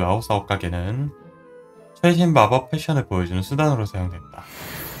글래드레그스 마법사 옷가게는 최신 마법 패션을 보여주는 수단으로 사용됐다.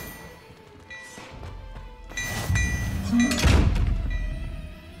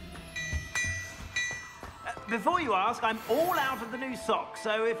 Before you ask, I'm all out of the new socks,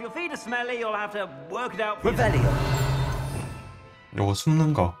 so if your feet are smelly, you'll have to work it out. Revelio. 요거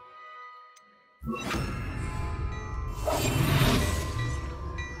숨는 거.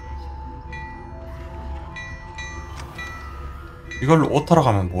 이걸로 옷 타러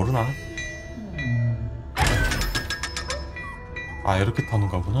가면 모르나? 아, 이렇게 타는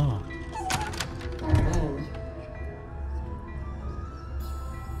거구나.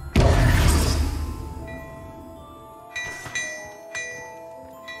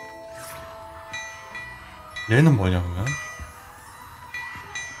 얘는 뭐냐, 그러면?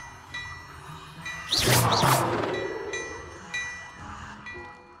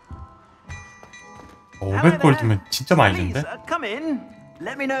 500골드면 진짜 많이 준대? Come in.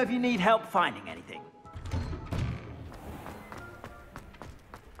 Let me know if you need help finding anything.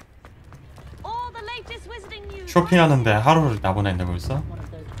 쇼핑하는데 하루를 다 보냈네 벌써?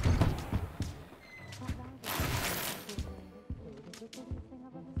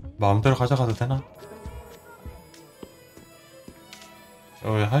 마음대로 가져가도 되나?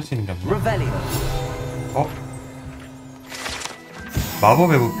 저기 할 수 있는 게 없나? 어?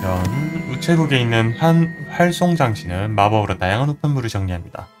 마법의 우편. 우체국에 있는 활송장치는 마법으로 다양한 우편물을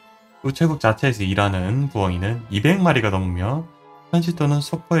정리합니다. 우체국 자체에서 일하는 부엉이는 200마리가 넘으며 편지 또는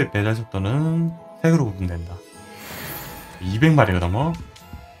소포의 배달 속도는 3배로 구분된다. 200마리가 넘어?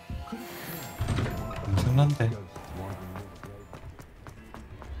 엄청난데.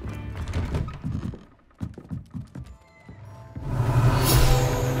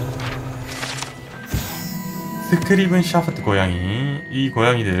 스크리븐 샤프트 고양이. 이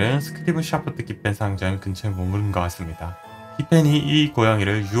고양이들은 스크리븐 샤프트 기펜 상점 근처에 머무는 것 같습니다. 기펜이 이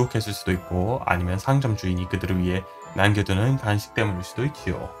고양이를 유혹했을 수도 있고 아니면 상점 주인이 그들을 위해 남겨두는 간식 때문일 수도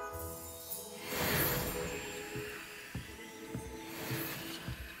있지요.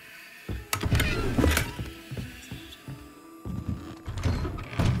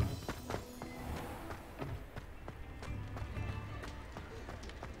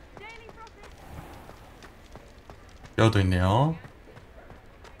 여도 있네요.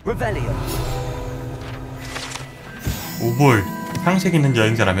 우물. 상식 있는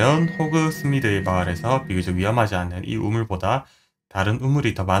여행자라면 호그스미드의 마을에서 비교적 위험하지 않은 이 우물보다 다른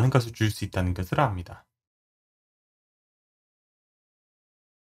우물이 더 많은 것을 줄 수 있다는 것을 압니다.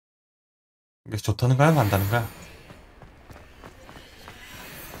 이게 좋다는 거야? 만다는 거야?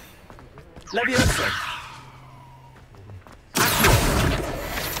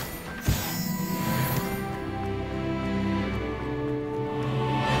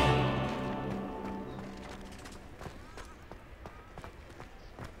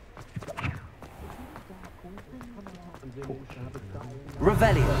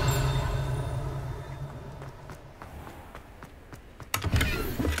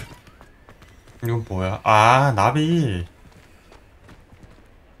 이건 뭐야? 아, 나비.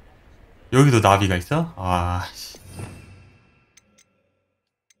 여기도 나비가 있어? 아, 씨.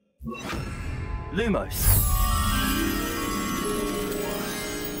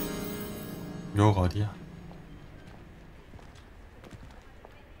 여기가 어디야?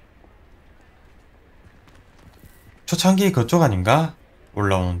 초창기 그쪽 아닌가?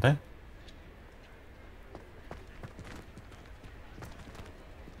 올라오는데?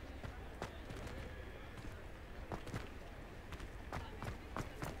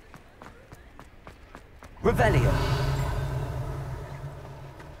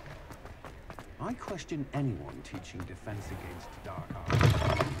 I question anyone teaching defense against dark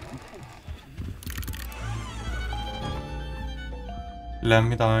arts.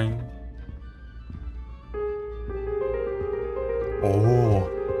 랍니다. 오,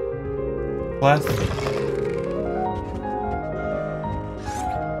 플라스틱.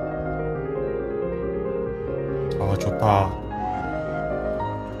 아, 좋다.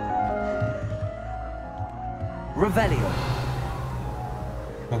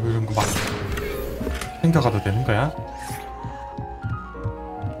 이런 거 막 챙겨가도 되는 거야?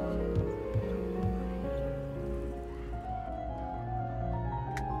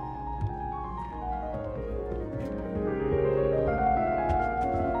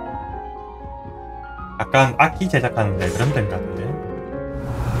 약간 악기 제작하는데 그런 데인 것 같은데.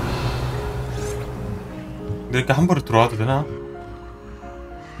 근데 이렇게 함부로 들어와도 되나?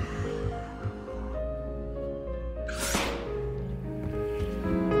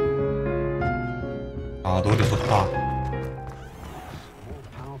 아, 노래 좋다.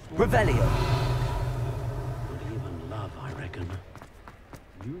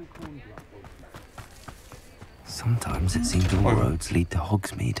 Sometimes it seems all roads lead to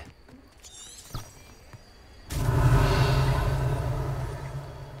Hogsmeade.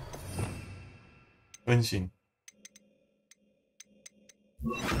 은신.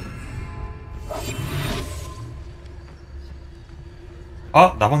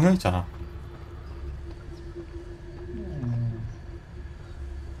 아, 나방령 있잖아.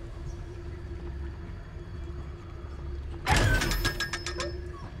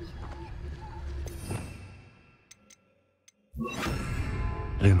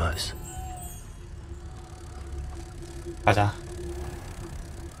 Lumos. 가자.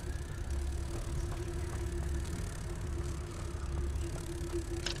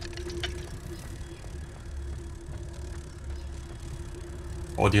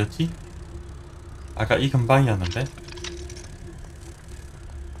 어디였지? 아까 이 근방이었는데?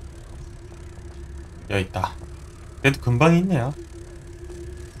 여기 있다. 그래도 금방 있네요.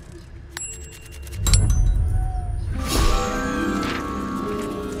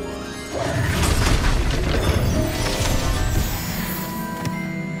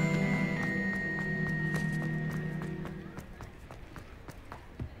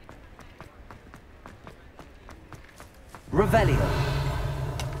 Revelio.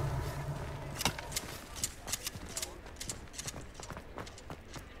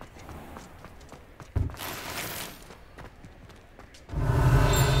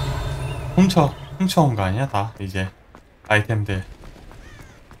 훔쳐온 거 아니야? 다 이제 아이템들.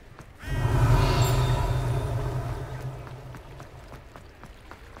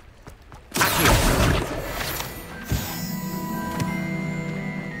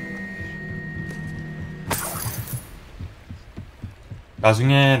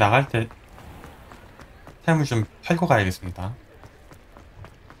 나중에 나갈 때 템을 좀 팔고 가야겠습니다.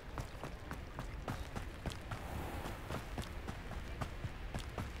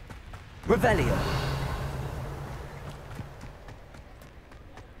 Revelio.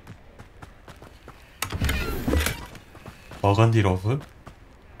 버건디 로브.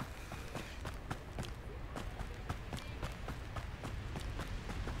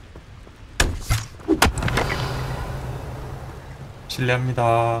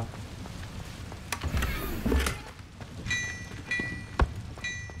 실례합니다.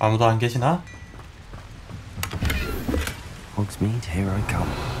 아무도 안 계시나? Hogsmeade, here I come.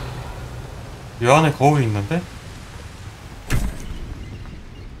 요 안에 거울이 있는데?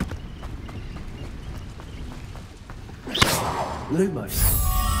 Lumos.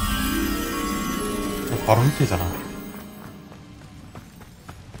 바로 밑에잖아.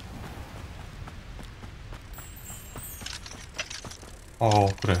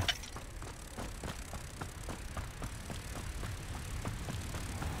 그래.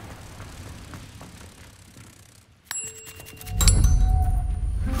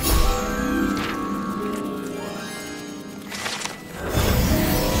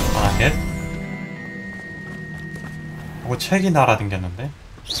 책이 날아댕겼는데?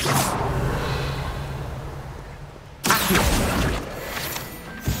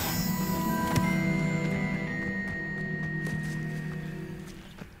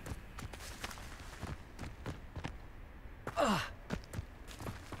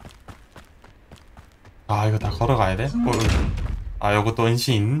 아, 이거 다 걸어가야 돼? 아, 요것도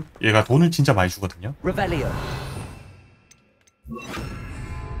은신. 얘가 돈을 진짜 많이 주거든요. Revelio.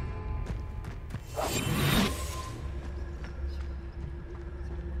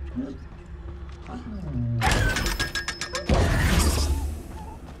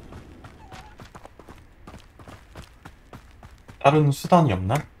 다른 수단이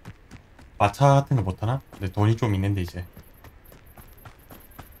없나? 마차 같은 거 못하나? 근데 돈이 좀 있는데 이제.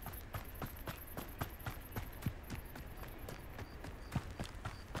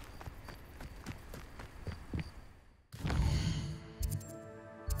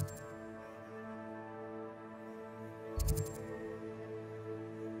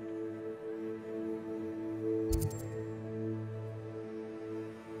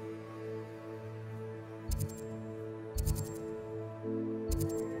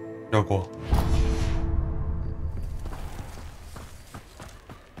 요거.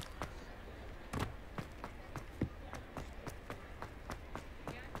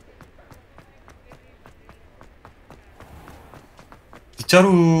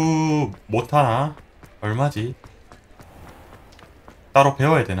 빗자루 못하나? 얼마지? 따로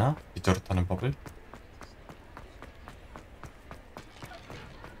배워야 되나? 빗자루 타는 법을?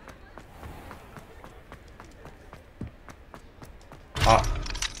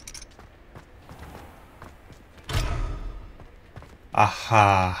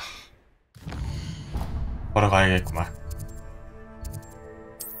 아하. 걸어가야겠구만.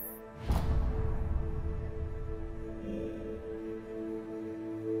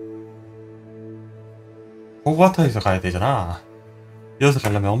 호그와트에서 가야 되잖아. 이어서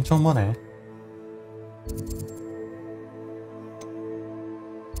가려면 엄청 머네.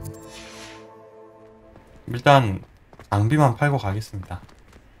 일단 장비만 팔고 가겠습니다.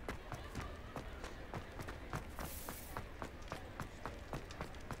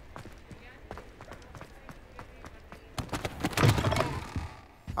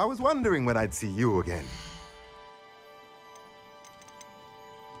 I was wondering when I'd see you again.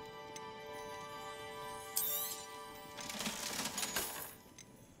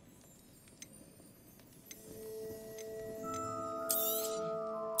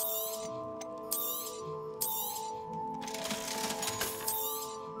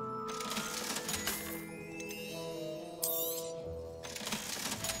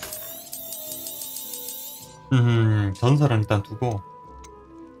 전설은 일단 두고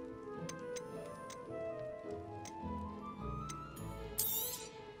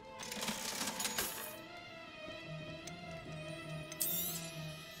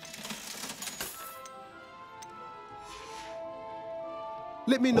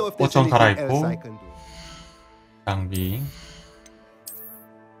옷 좀 갈아입고 장비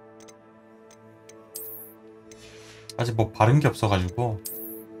아직 뭐 바른 게 없어가지고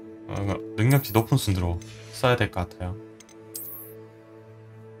능력치 높은 순으로 써야 될 것 같아요.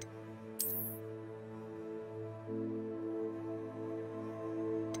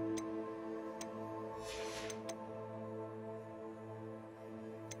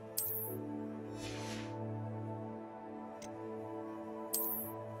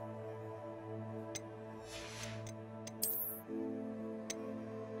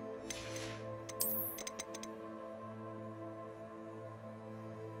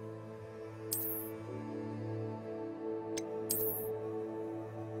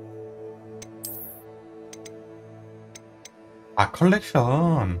 아,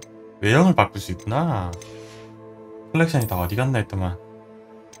 컬렉션 외형을 바꿀 수 있구나. 컬렉션이 다 어디 갔나 했더만.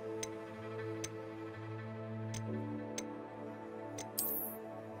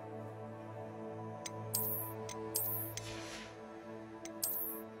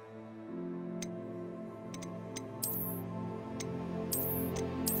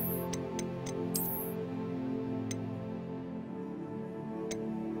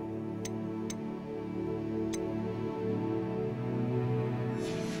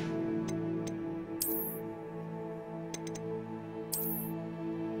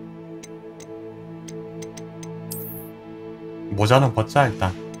 모자는 벗자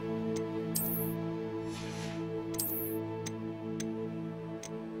일단.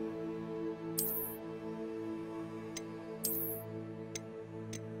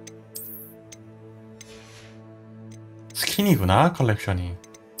 스킨이구나 컬렉션이.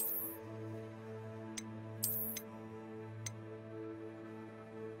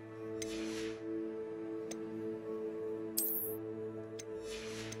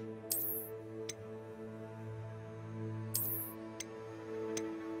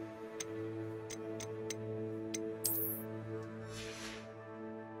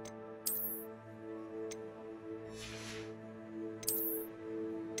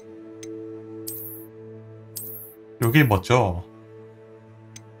 요게 멋져.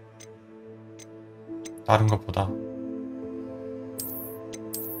 다른 것보다.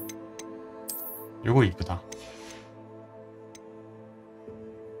 요거 이쁘다.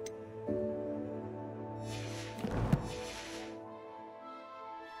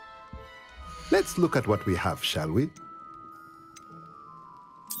 Let's look at what we have, shall we?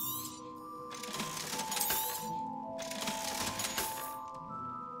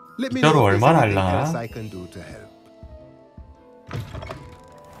 Let me 진짜로 know if there's 얼마나 anything 할라나? else I can do to help.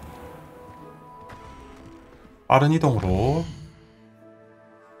 빠른 이동으로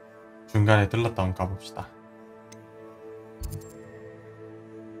중간에 들렀다 한번 가봅시다.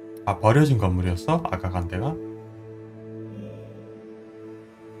 아, 버려진 건물이었어? 아까 간 데가?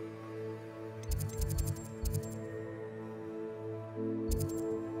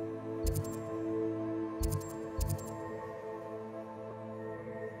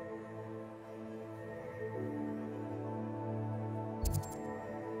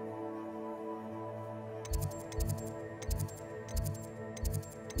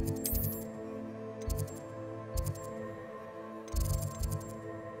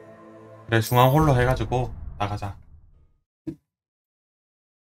 그래, 중앙 홀로 해가지고 나가자.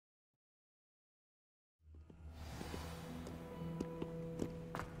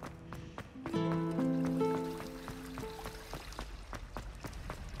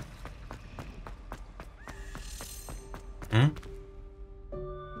 응?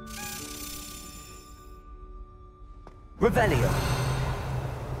 Revelio.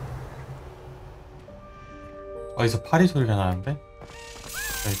 어디서 파리 소리가 나는데?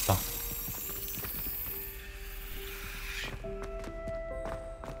 여기 있다.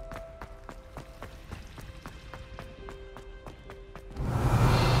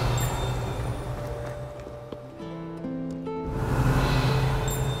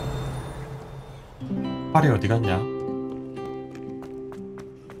 파리 어디 갔냐?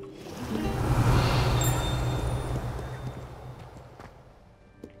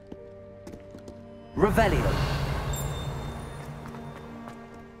 Revelio.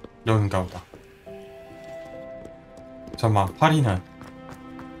 여긴가 보다. 잠깐만, 파리는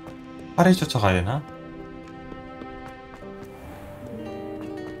파리 쫓아가야 되나?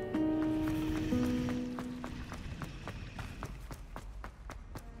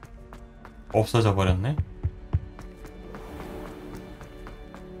 없어져 버렸네.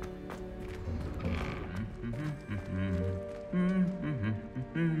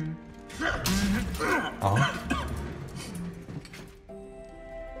 어?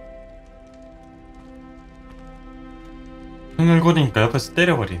 흥얼거리니까 옆에서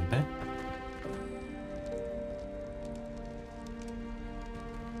때려버리는데?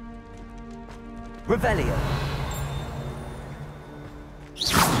 Revelio.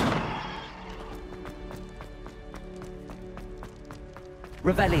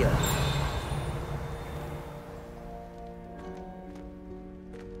 Revelio.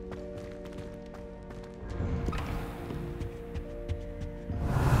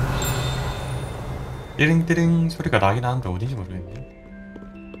 띠링띠링 소리가 나긴 하는데 어딘지 모르겠네.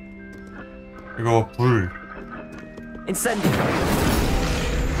 이거 불. Incendio.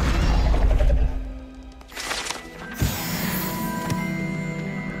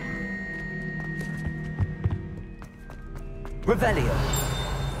 Revelio.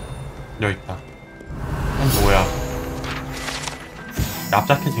 여기 있다. 이건 뭐야?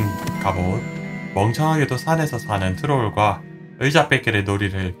 납작해진 갑옷. 멍청하게도 산에서 사는 트롤과 의자 뺏기의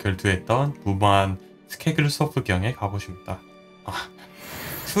놀이를 결투했던 무모한 스케글소프 경의 갑옷입니다. 아,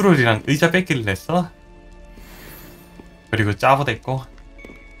 트롤이랑 의자 뺏기를 했어? 그리고 짜부댔고.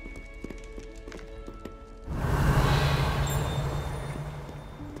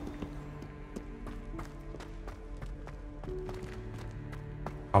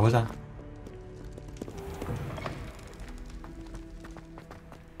 가보자.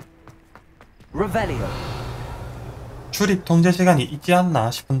 Revelio. 출입 통제 시간이 있지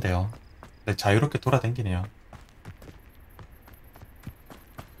않나 싶은데요. 네, 자유롭게 돌아다니네요.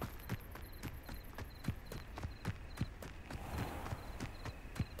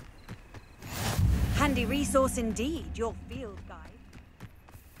 Handy resource indeed, your field guide.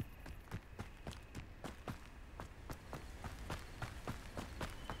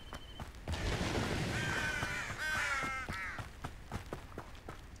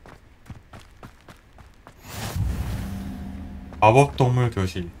 마법동물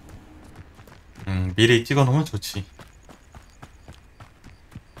교실. 미리 찍어놓으면 좋지.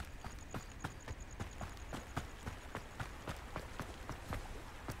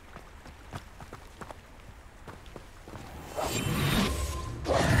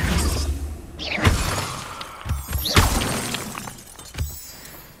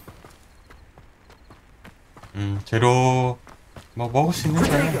 재료 뭐 먹을 수 있는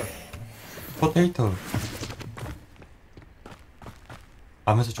거야. 포테이토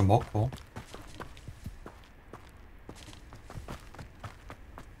가면서 좀 먹고.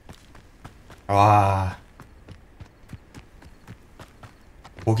 와,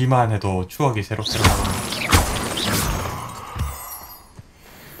 보기만 해도 추억이 새록새록하네.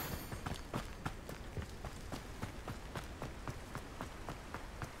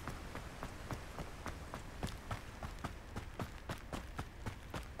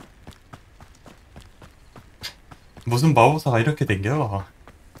 무슨 마법사가 이렇게 댕겨?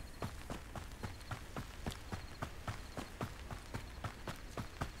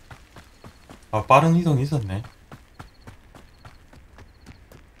 아, 빠른 이동이 있었네.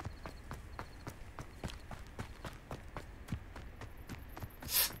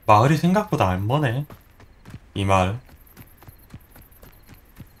 마을이 생각보다 안 머네, 이 마을.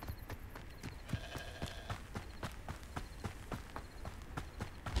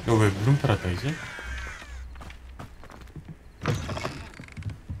 이거 왜 물음표라 떠있지?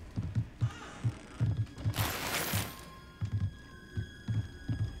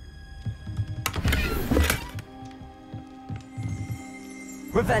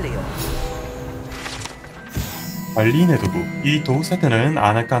 Revelio. 발린의 도구. 이 도구 세트는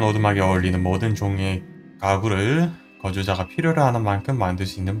아늑한 오두막에 어울리는 모든 종의 가구를 거주자가 필요로 하는 만큼 만들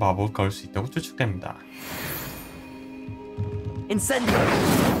수 있는 마법을 걸 수 있다고 추측됩니다. Incendio.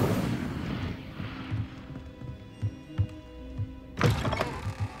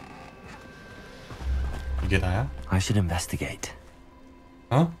 이게 다야? I should investigate.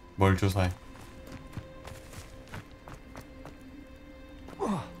 어? 뭘 조사해?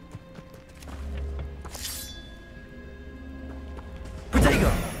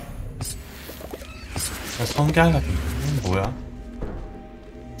 성게알 같은 거 뭐야?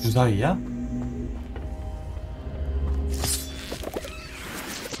 주사위야?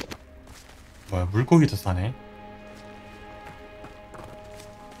 뭐야, 물고기도 싸네.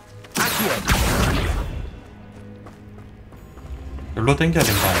 여기로 땡겨야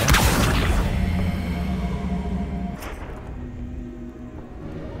된다 아니야?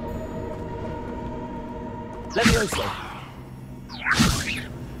 Levioso.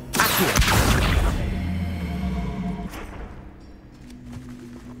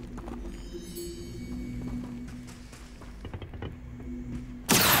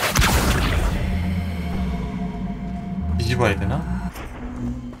 뒤집어야 되나?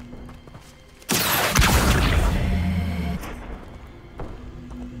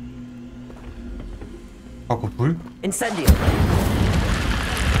 아까 불? Incendio.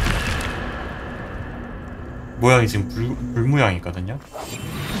 모양이 지금 불 모양이거든요.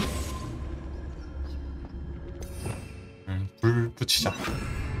 불 붙이자.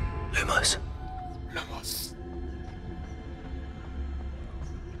 Lumos. Lumos.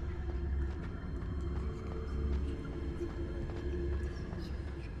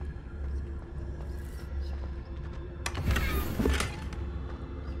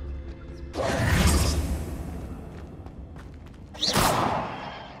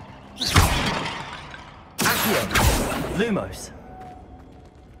 Lumos.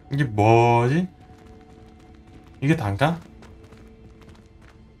 이게 뭐지? 이게 단가?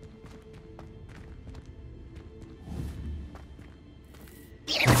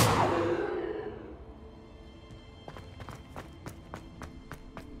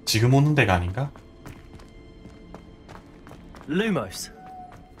 지금 오는 데가 아닌가? Lumos.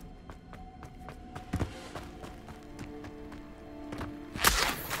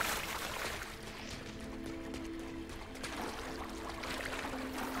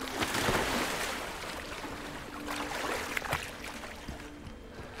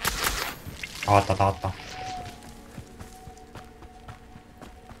 나왔다 나왔다.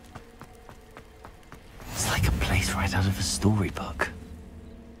 It's like a place right out of a storybook.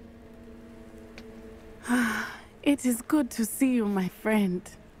 It is good to see you, my friend.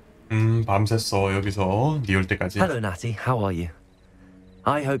 밤샜어 여기서 니 올 때까지. Hello, Natty. How are you?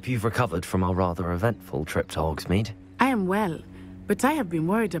 I hope you've recovered from our rather eventful trip to Hogsmeade. I am well, but I have been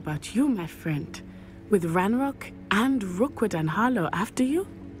worried about you, my friend. With Ranrock and Rookwood and Harlow after you?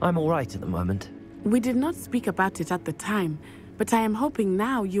 I'm all right at the moment. We did not speak about it at the time, but I am hoping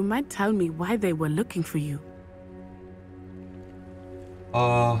now you might tell me why they were looking for you.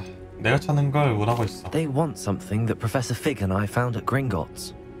 내가 찾는 걸 원하고 있어. They want something that Professor Fig and I found at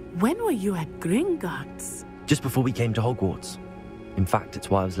Gringotts. When were you at Gringotts? Just before we came to Hogwarts. In fact, it's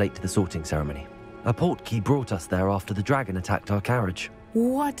why I was late to the sorting ceremony. A portkey brought us there after the dragon attacked our carriage.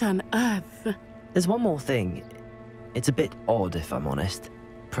 What on earth? There's one more thing. It's a bit odd, if I'm honest.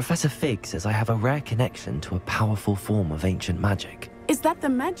 Professor Fig says I have a rare connection to a powerful form of ancient magic. Is that the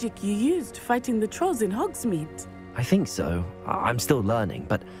magic you used fighting the trolls in Hogsmeade? I think so. I'm still learning,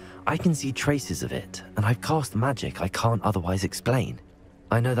 but I can see traces of it, and I've cast magic I can't otherwise explain.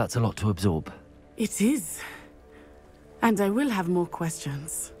 I know that's a lot to absorb. It is. And I will have more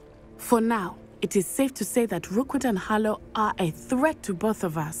questions. For now, it is safe to say that Rookwood and Harlow are a threat to both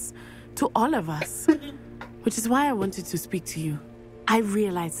of us. To all of us. Which is why I wanted to speak to you. I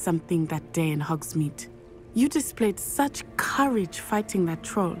realized something that day in Hogsmeade. You displayed such courage fighting that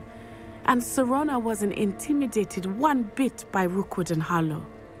troll. And Serona wasn't intimidated one bit by Rookwood and Harlow.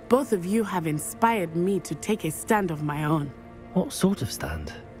 Both of you have inspired me to take a stand of my own. What sort of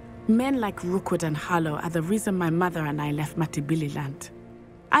stand? Men like Rookwood and Harlow are the reason my mother and I left Matibili land.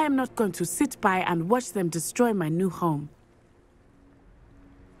 I am not going to sit by and watch them destroy my new home.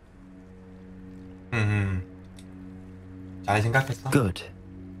 잘 생각했어. Good.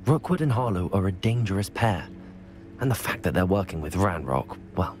 Rookwood and Harlow are a dangerous pair. And the fact that they're working with Ranrock,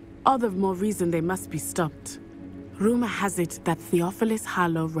 well... All the more reason they must be stopped. Rumor has it that Theophilus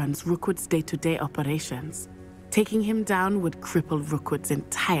Harlow runs Rookwood's day-to-day operations. Taking him down would cripple Rookwood's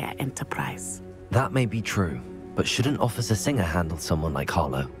entire enterprise. That may be true, but shouldn't Officer Singer handle someone like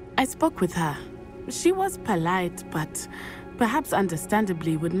Harlow? I spoke with her. She was polite, but perhaps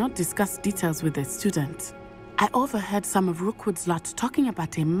understandably would not discuss details with a student. I overheard some of Rookwood's lot talking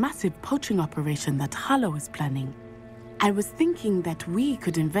about a massive poaching operation that Harlow is planning. I was thinking that we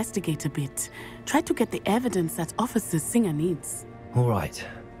could investigate a bit, try to get the evidence that Officer Singer needs. All right,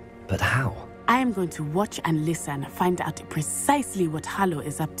 but how? I am going to watch and listen, find out precisely what Harlow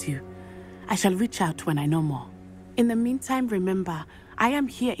is up to. I shall reach out when I know more. In the meantime, remember, I am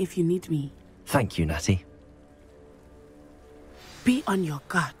here if you need me. Thank you, Natty. Be on your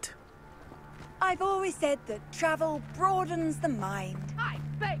guard. I've always said that travel broadens the mind. I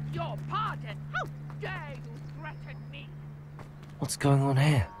beg your pardon. How dare you threaten me? What's going on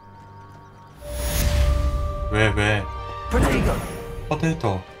here? 왜? Potato.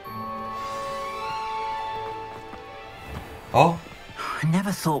 포테이토. 어? I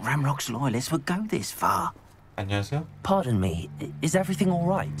never thought Ranrock's loyalists would go this far. 안녕하세요. Pardon me, is everything all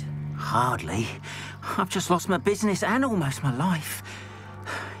right? Hardly. I've just lost my business and almost my life.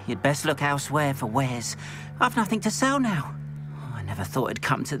 You'd best look elsewhere for wares. I've nothing to sell now. I never thought it'd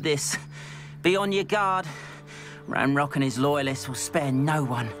come to this. Be on your guard. Ranrock and his loyalists will spare no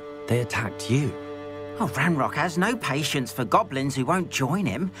one. They attacked you? Oh, Ranrock has no patience for goblins who won't join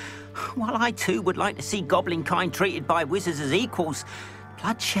him. While I too would like to see goblin kind treated by wizards as equals,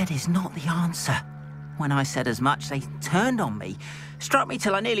 bloodshed is not the answer. When I said as much, they turned on me, struck me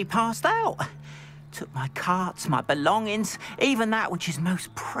till I nearly passed out. Took my carts, my belongings, even that which is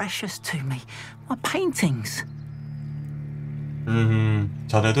most precious to me, my paintings.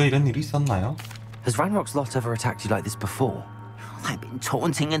 전에도 이런 일이 있었나요? Has Ranrock's lot ever attacked you like this before? They've been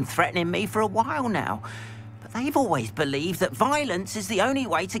taunting and threatening me for a while now, but they've always believed that violence is the only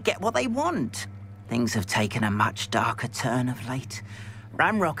way to get what they want. Things have taken a much darker turn of late.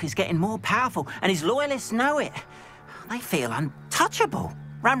 Ranrock is getting more powerful, and his loyalists know it. They feel untouchable.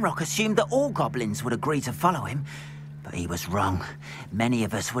 Ranrock assumed that all goblins would agree to follow him, but he was wrong. Many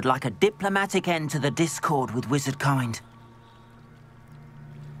of us would like a diplomatic end to the discord with wizard kind.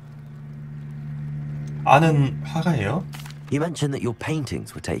 아는 화가예요? You mentioned that your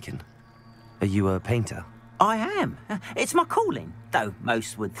paintings were taken. Are you a painter? I am. It's my calling, though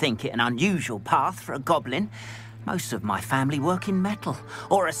most would think it an unusual path for a goblin. Most of my family work in metal,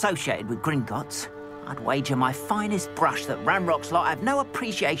 or associated with Gringotts. I'd wager my finest brush that Ranrock's lot have no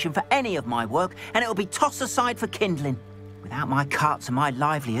appreciation for any of my work, and it'll be tossed aside for kindling. Without my carts and my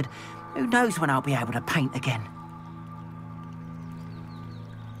livelihood, who knows when I'll be able to paint again?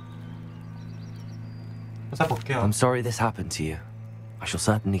 I'm sorry this happened to you. I shall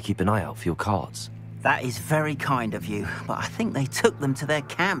certainly keep an eye out for your cards. That is very kind of you, but I think they took them to their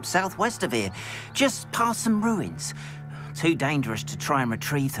camp southwest of here, just past some ruins. Too dangerous to try and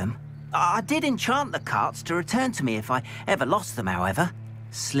retrieve them. I did enchant the carts to return to me if I ever lost them, however.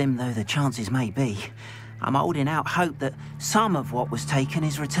 Slim though the chances may be, I'm holding out hope that some of what was taken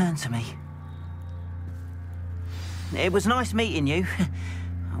is returned to me. It was nice meeting you.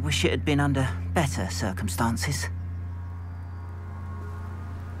 I wish it had been under better circumstances.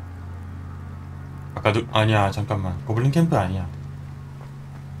 아까도 아니야 잠깐만 고블린 캠프 아니야.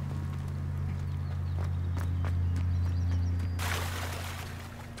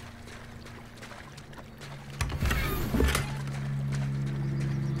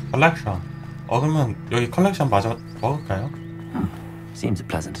 컬렉션. 그러면 여기 컬렉션 마저 먹을까요? Seems a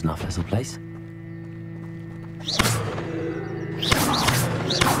pleasant enough little place.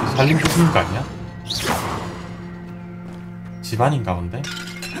 살림 부수는 거 아니야? 집안인가 본데?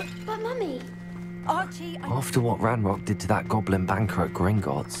 But Mummy, Archie, After what Ranrock did to that goblin banker at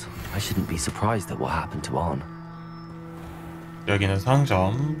Gringotts, I shouldn't be surprised at what happened to Arn. 여기는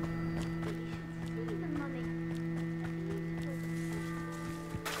상점.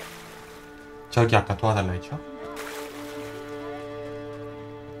 저기 아까 도와달라 했죠?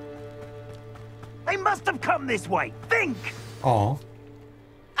 They must have come this way. Think!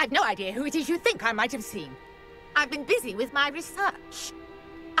 I've no idea who it is you think I might have seen. I've been busy with my research.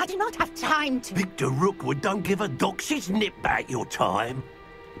 I do not have time to... Victor Rookwood don't give a doxy's nip back your time.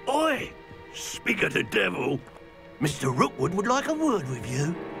 Oi! Speak of the devil. Mr. Rookwood would like a word with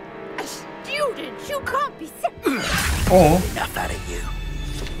you. A student? You can't be serious. Enough out of you.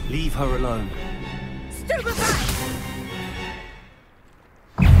 Leave her alone.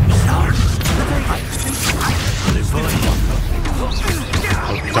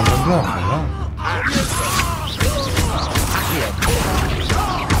 이 정도야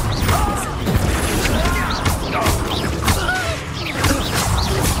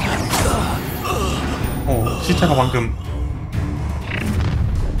뭐야? 시체가 방금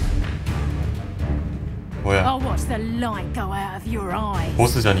뭐야? I'll watch the light go out of your eyes.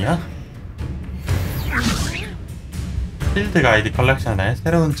 보스전이야? 필드 가이드 컬렉션에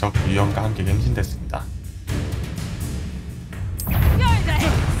새로운 적 유형과 함께 갱신됐습니다.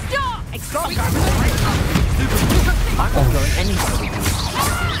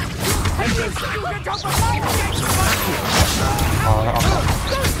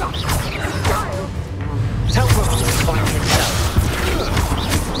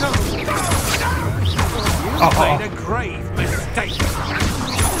 Made a grave mistake.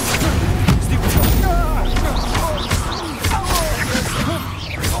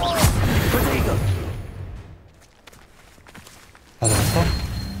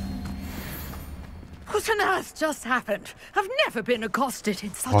 What on earth just happened? I've never been accosted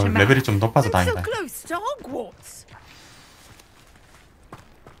in such a manner. 레벨이 좀 높아서 I'm so 다행이다. close to Hogwarts.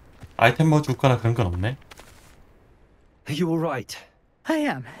 아이템 뭐 줄거나 그런 건 없네. Are you all right? I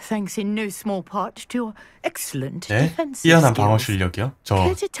am, thanks in no small part to your excellent 네? defensive 뛰어난 방어 skills. 실력이요? 저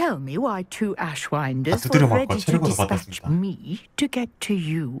Care to tell me why two Ashwinders 두드려 were 맞고 ready to 체력으로 dispatch 받았습니다. me to get to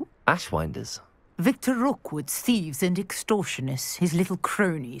you? Ashwinders? Victor Rookwood's thieves and extortionists, his little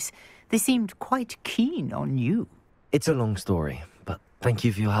cronies. They seemed quite keen on you. It's a long story, but thank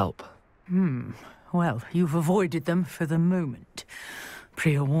you for your help. Well, you've avoided them for the moment.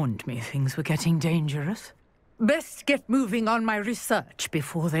 Priya warned me things were getting dangerous. Best get moving on my research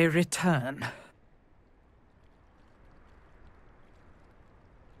before they return.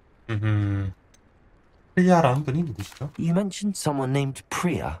 프리아라는 분이 누구시죠? You mentioned someone named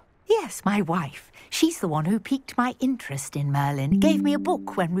Priya. Yes, my wife. She's the one who piqued my interest in Merlin. Gave me a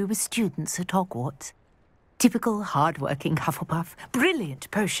book when we were students at Hogwarts. Typical hard-working Hufflepuff. Brilliant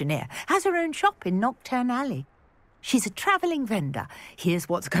potioneer. Has her own shop in Nocturne Alley. She's a travelling vendor. Hears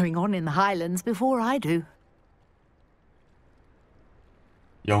what's going on in the Highlands before I do.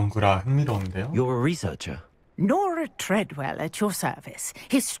 연구라 흥미로운데요? You're a researcher. Nora Treadwell at your service.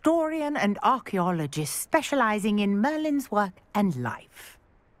 Historian and archaeologist specialising in Merlin's work and life.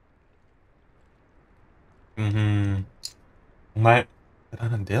 정말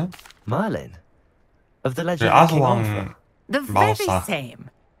대단한데요? Merlin? Of the legend 네, of King 아소왕 Arthur? The very 마법사. same.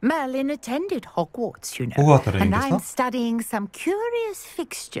 Merlin attended Hogwarts, you know. 호그와트를 And 얘기했어? I'm studying some curious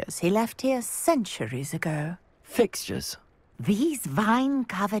fixtures he left here centuries ago. Fixtures? These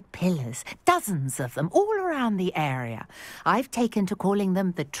vine-covered pillars, dozens of them, all around the area. I've taken to calling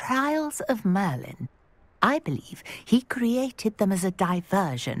them the Trials of Merlin. I believe he created them as a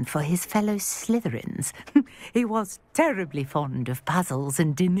diversion for his fellow Slytherins. He was terribly fond of puzzles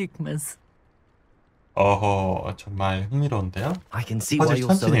and enigmas. 어허, 정말 흥미로운데요? I can see why 퍼즐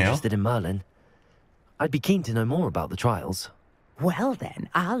you're so 천지네요. interested in Merlin. I'd be keen to know more about the trials. Well then,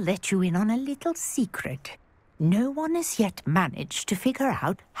 I'll let you in on a little secret. No one has yet managed to figure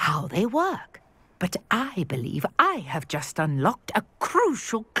out how they work. But I believe I have just unlocked a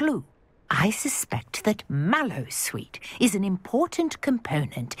crucial clue. I suspect that Mallowsweet is an important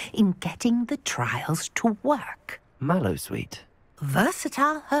component in getting the trials to work. Mallowsweet?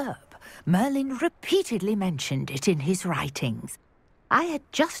 Versatile herb. Merlin repeatedly mentioned it in his writings. I had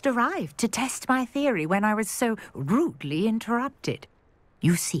just arrived to test my theory when I was so rudely interrupted.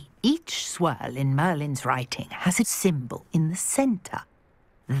 You see, each swirl in Merlin's writing has a symbol in the center.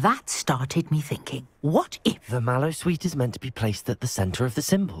 That started me thinking, what if... The Mallowsweet is meant to be placed at the center of the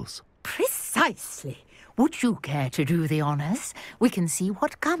symbols. Precisely. Would you care to do the honors? We can see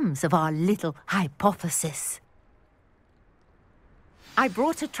what comes of our little hypothesis. I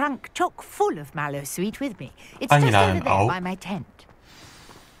brought a trunk chock full of Mallowsweet with me. It's just over there by my tent.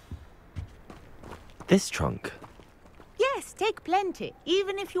 This trunk? Yes, take plenty,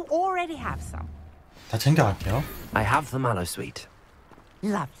 even if you already have some. 다 챙겨갈게요. I have the Mallowsweet.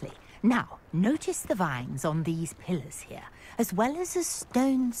 Lovely. Now, notice the vines on these pillars here, as well as a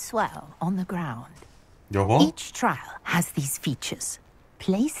stone swell on the ground. 요거? Each trial has these features.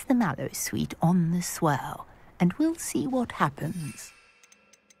 Place the Mallowsweet on the swirl, and we'll see what happens.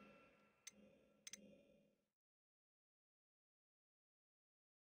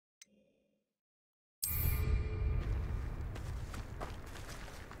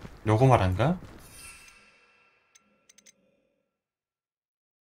 요거 말한가?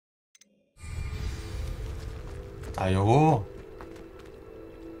 아, 요거.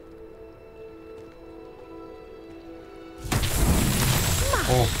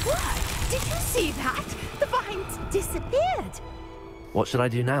 What? Did you see that? The vines disappeared. What should I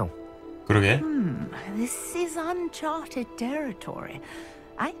do now? 그러게. This is uncharted territory.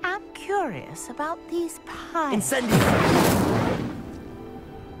 I am curious about these pies.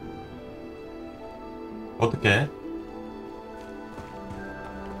 어떻게?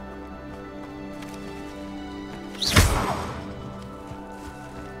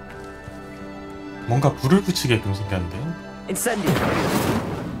 뭔가 불을 붙이게끔 생겼는데요?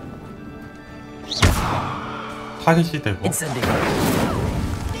 타깃이 되고.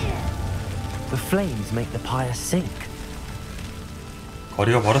 The flames make the pyre sink.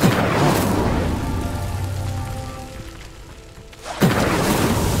 거리가 멀어졌구나.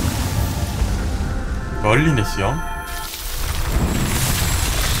 멀리네 시험.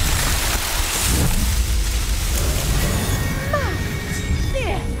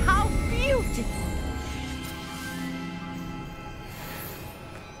 How beautiful!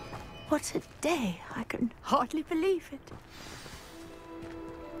 What a day! I can hardly believe it.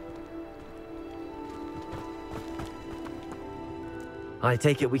 I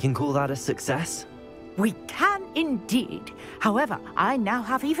take it we can call that a success? We can indeed. However, I now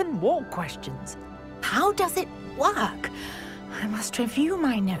have even more questions. How does it work? I must review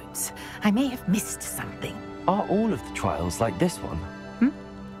my notes. I may have missed something. Are all of the trials like this one?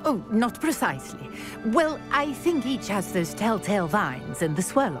 Oh, not precisely. Well, I think each has those telltale vines and the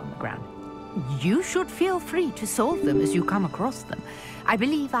swirl on the ground. You should feel free to solve them as you come across them. I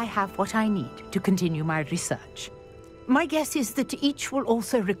believe I have what I need to continue my research. My guess is that each will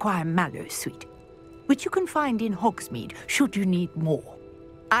also require Mallowsweet. which you can find in Hogsmeade should you need more.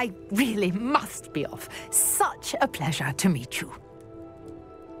 I really must be off. Such a pleasure to meet you.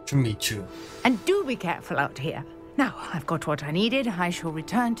 To meet you. And do be careful out here. Now, I've got what I needed. I shall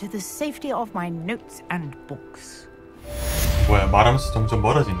return to the safety of my notes and books. 뭐야, 말하면서 점점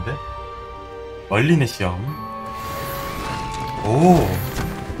멀어진대? 멀리는 시험. 오.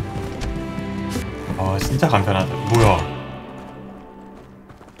 아, 진짜 간편하다. 뭐야.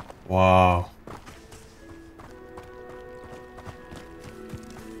 와우.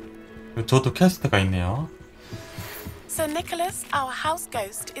 저도 퀘스트가 있네요. So Nicholas, our house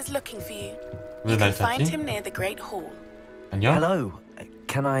ghost, is looking for you. 왜 You 날 can find 찾지? him near the Great Hall. 안녕? Hello.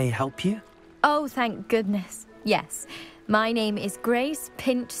 Can I help you? Oh, thank goodness. Yes. My name is Grace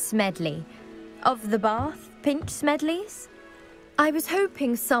Pinch Smedley. Of the Bath Pinch Smedleys? I was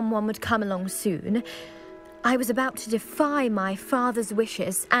hoping someone would come along soon. I was about to defy my father's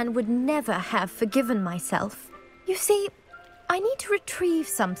wishes and would never have forgiven myself. You see, I need to retrieve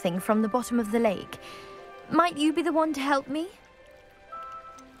something from the bottom of the lake. Might you be the one to help me?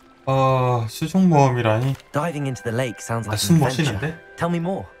 수중 모험이라니. Diving into the lake sounds like 숨 an 못 adventure. 쉬는데? Tell me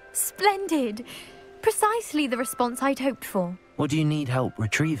more. Splendid! Precisely the response I'd hoped for. What do you need help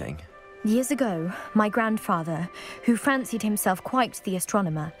retrieving? Years ago, my grandfather, who fancied himself quite the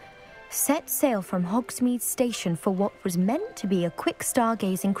astronomer, set sail from Hogsmeade Station for what was meant to be a quick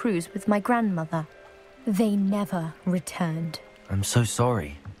stargazing cruise with my grandmother. They never returned. I'm so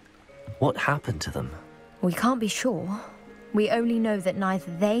sorry. What happened to them? We can't be sure. We only know that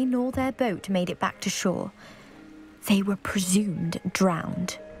neither they nor their boat made it back to shore. They were presumed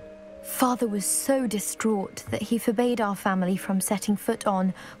drowned. Father was so distraught that he forbade our family from setting foot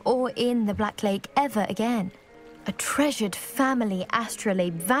on or in the Black Lake ever again. A treasured family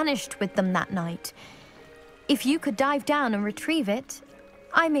astrolabe vanished with them that night. If you could dive down and retrieve it,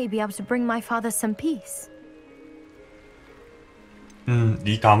 I may be able to bring my father some peace.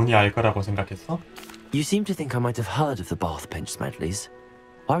 네 가문이 알 거라고 생각했어? You seem to think I might have heard of the Bath Pinch Smedleys.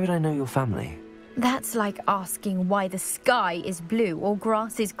 Why would I know your family? That's like asking why the sky is blue or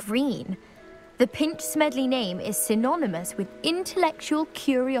grass is green. The Pinch Smedley name is synonymous with intellectual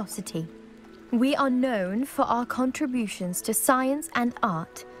curiosity. We are known for our contributions to science and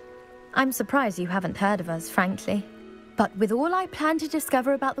art. I'm surprised you haven't heard of us, frankly. But with all I plan to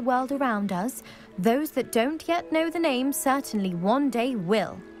discover about the world around us, those that don't yet know the name certainly one day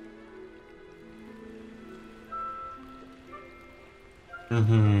will.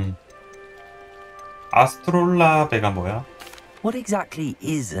 아스트롤라베가 뭐야? What exactly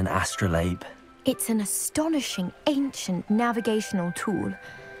is an astrolabe? It's an astonishing ancient navigational tool.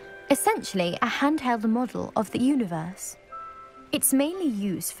 Essentially a handheld model of the universe. It's mainly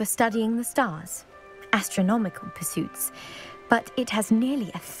used for studying the stars, astronomical pursuits, but it has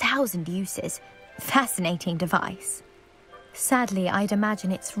nearly 1,000 uses. Fascinating device. Sadly, I'd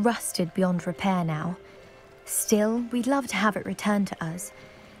imagine it's rusted beyond repair now. Still, we'd love to have it returned to us.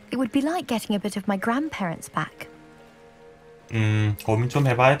 It would be like getting a bit of my grandparents back. 고민 좀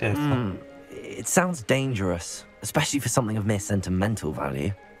해봐야 되겠어. It sounds dangerous, especially for something of mere sentimental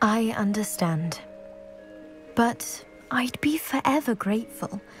value. I understand. But I'd be forever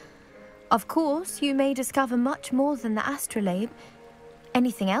grateful. Of course, you may discover much more than the astrolabe.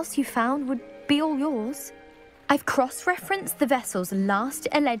 Anything else you found would be all yours. I've cross-referenced the vessel's last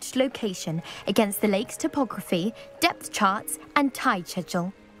alleged location against the lake's topography, depth charts, and tide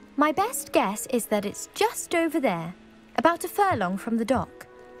schedule. My best guess is that it's just over there, about a furlong from the dock.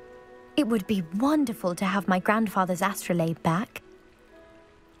 It would be wonderful to have my grandfather's astrolabe back.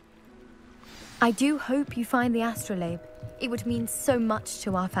 I do hope you find the astrolabe. It would mean so much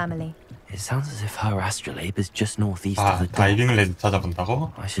to our family. It sounds as if her astrolabe is just northeast of the dock. 다이빙 레드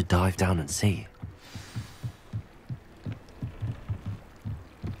찾아본다고? I should dive down and see.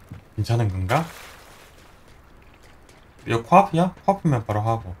 괜찮은 건가? 이거 코앞이야? 코앞이면 바로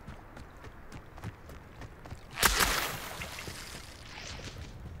하고.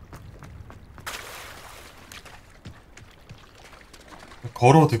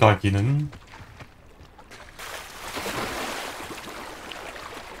 걸어 들어가기는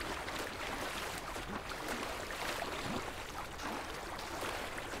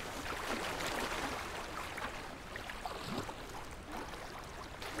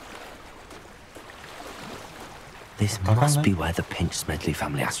This must be where the Pinch Smedley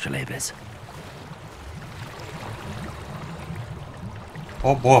family astrolabe is.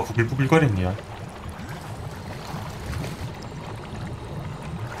 뭐가 부글부글거리냐?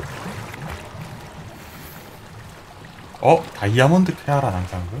 다이아몬드 캐아라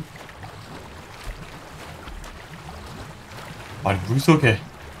낭상구? 아니 물속에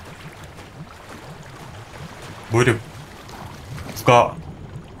뭐 이래 누가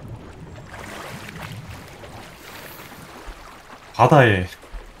바다에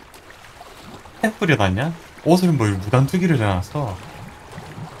해 뿌려놨냐? 옷을 뭐 무단투기를 해놨어.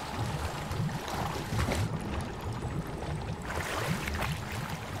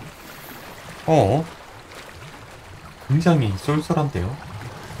 굉장히 쏠쏠한데요?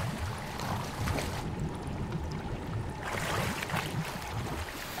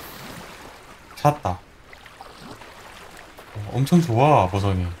 찾았다. 엄청 좋아,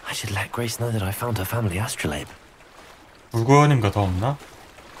 보성이. I should let Grace know that I found her family astrolabe. 물건인가 더 없나?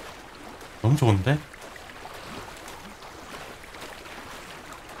 너무 좋은데?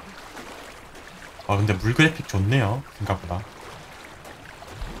 아 근데 물 그래픽 좋네요, 생각보다.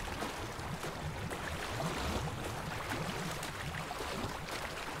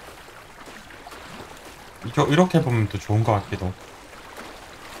 이렇게 보면 또 좋은 것 같기도.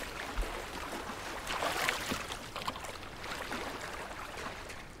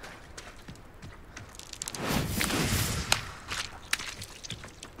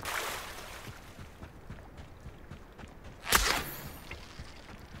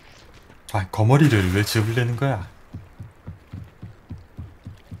 아, 거머리를 왜 집으려는 거야?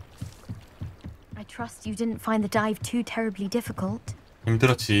 I trust you didn't find the dive too terribly difficult.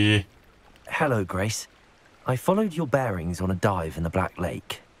 힘들었지. Hello, Grace. I followed your bearings on a dive in the Black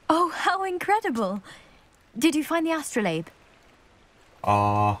Lake. Oh, how incredible! Did you find the astrolabe?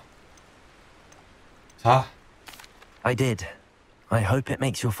 자. I did. I hope it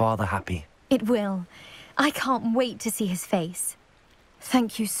makes your father happy. It will. I can't wait to see his face.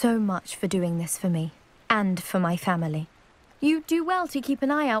 Thank you so much for doing this for me, and for my family. You do well to keep an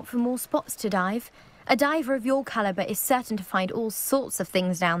eye out for more spots to dive. A diver of your caliber is certain to find all sorts of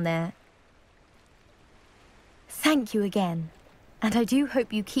things down there. Thank you again, and I do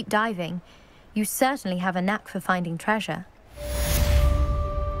hope you keep diving. You certainly have a knack for finding treasure.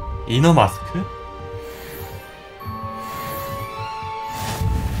 이너 마스크?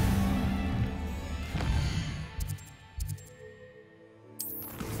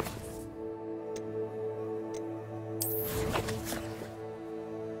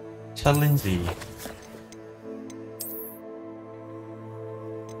 챌린지.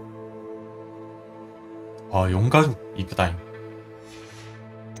 용가죽 이쁘다잉.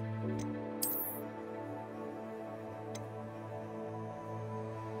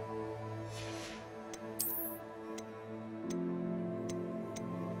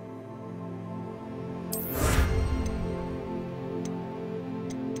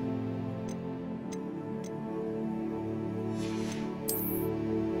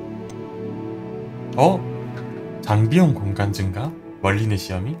 장비용 공간 증가? 멀리는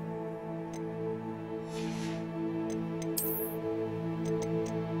시험이?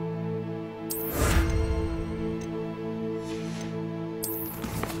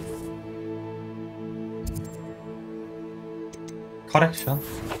 커렉션?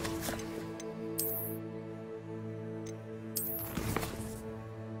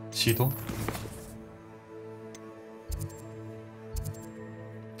 시도?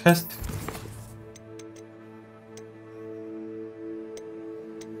 퀘스트?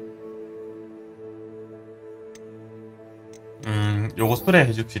 요거 수레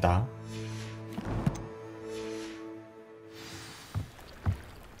해줍시다.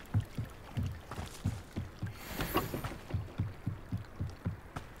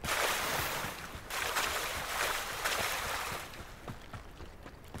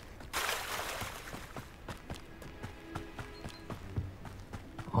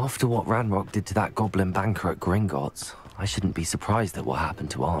 After what Ranrock did to that goblin banker at Gringotts, I shouldn't be surprised at what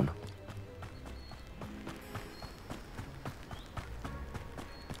happened to Arn.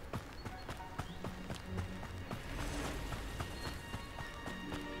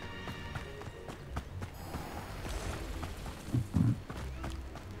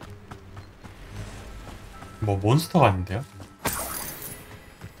 뭐 몬스터가 아닌데요?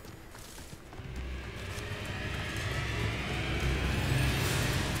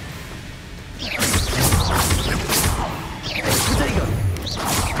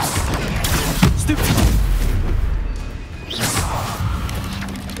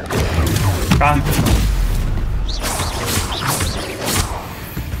 깐.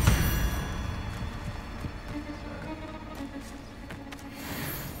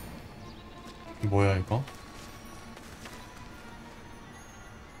 뭐야 이거?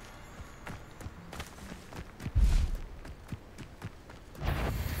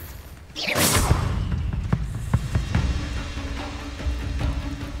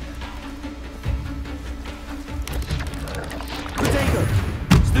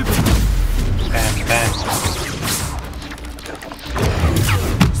 뱀뱀.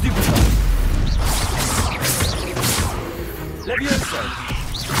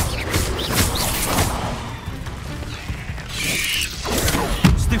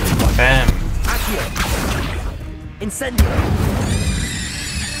 Incendio.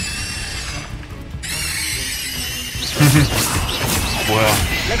 뭐야?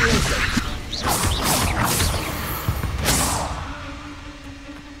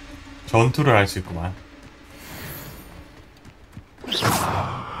 전투를 할 수 있구만.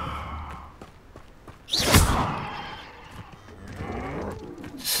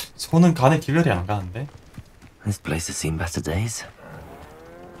 손은 간에 기별이 안 가는데? This place has seen better days.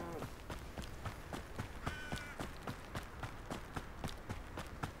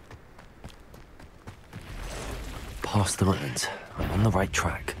 Past the ruins. I'm on the right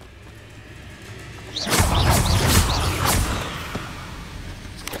track.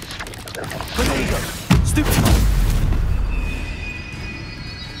 There you go. Stupid.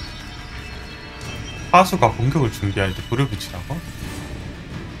 하수가 공격을 준비할 때 불을 붙이라고?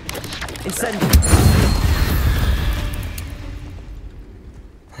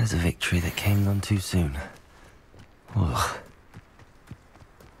 There's a victory that came none too soon. Ugh.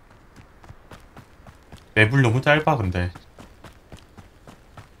 맵을 너무 짧아 근데.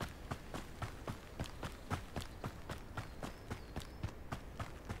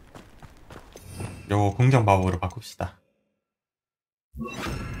 요거 긍정 마법으로 바꿉시다.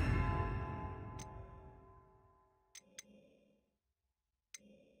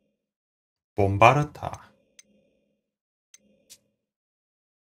 몬바르타.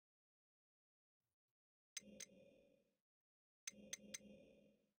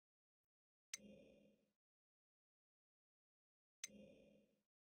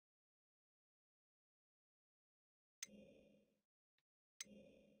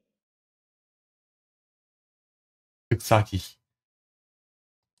 득사기.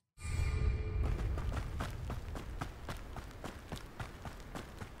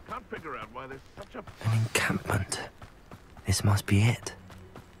 An encampment. This must be it.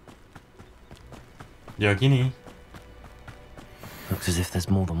 여기니. Looks as if there's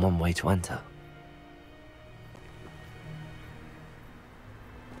more than one way to enter.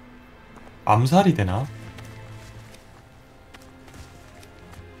 암살이 되나?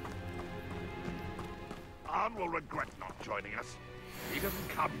 Arn will regret not joining us. He doesn't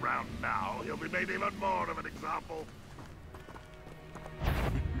come round now. He'll be made even more of an example.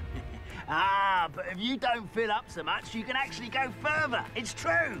 Ah, but if you don't fill up so much, you can actually go further. It's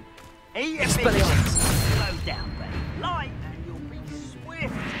true. Eat a bit. Slow down, babe. Light, and you'll be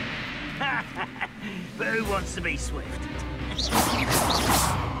swift. But who wants to be swift?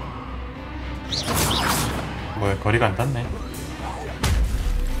 뭐야, 거리가 안 닿네.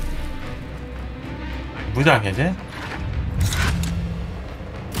 무장해제?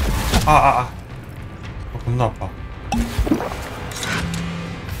 겁나 아파.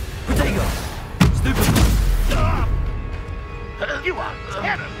 You are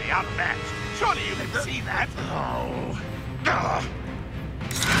terribly outmatched. Surely you can see that. Oh.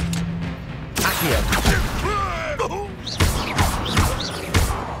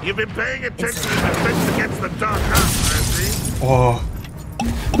 You've been paying attention to the defense against the dark arts, I see. 와.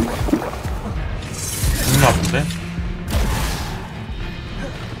 겁나 아픈데?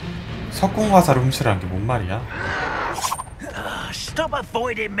 석궁화살을 훔치라는 게 뭔 말이야? Stop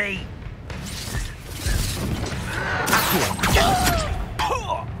avoiding me.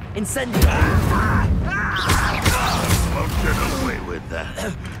 Incendio. Won't get away with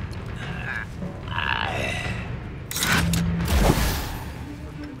that.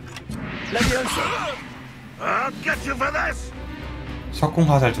 Leviosa. I'll get you for this.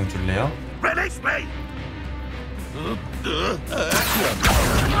 석궁화살 좀 줄래요? Release me.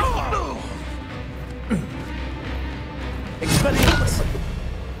 Expelliarmus.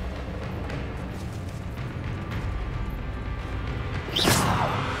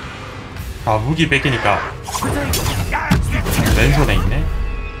 아, 무기 뺏기니까 왼손에 있네.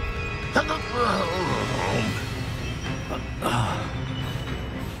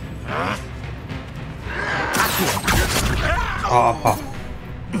 아, 아파.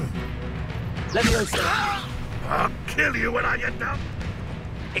 Leviosa. I'll kill you when I get down.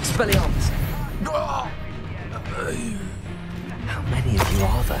 Expelliarmus. How many of you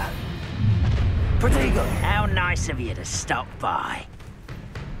are there? Protego. How nice of you to stop by.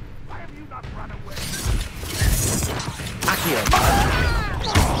 Why have you not run away? Accio.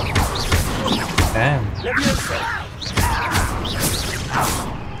 Damn. Leviosa.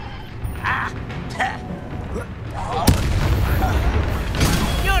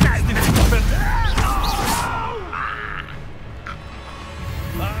 You're no match.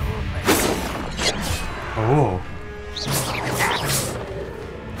 오.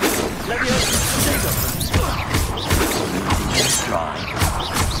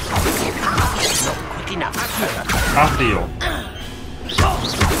 Not quick enough. 까세요.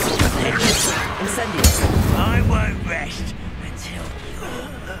 I won't rest until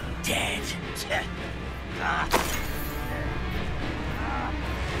you're dead.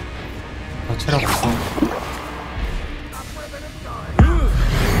 체력 없어.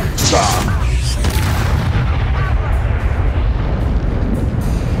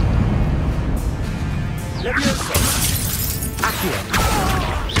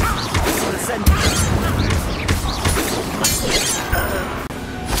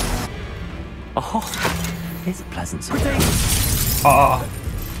 Oh, here's a pleasant surprise.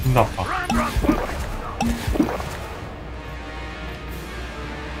 존나 아파.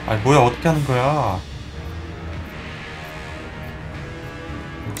 아니 뭐야, 어떻게 하는 거야?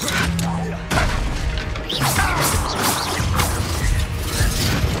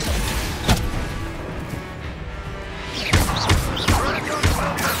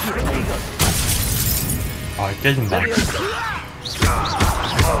 아, 깨진다.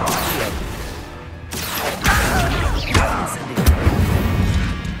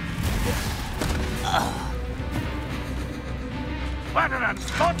 What an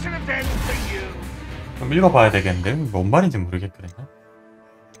unfortunate end for you. 좀 읽어봐야 되겠는데 뭔 말인지 모르겠거든요.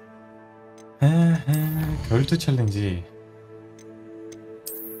 결투 챌린지.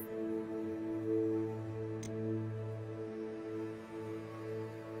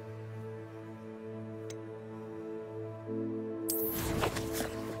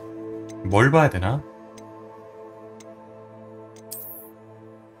 뭘 봐야 되나?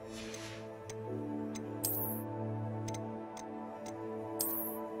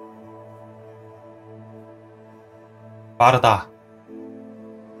 빠르다.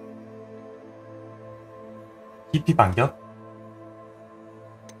 깊이 반격?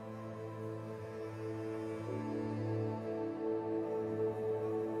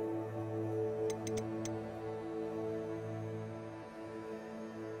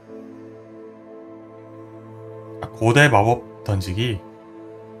 고대 마법 던지기.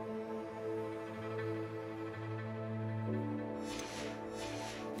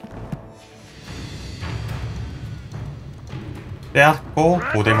 빼앗고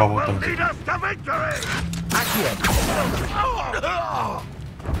고대 마법 던지기.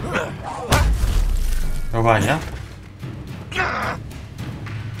 이거 아니야?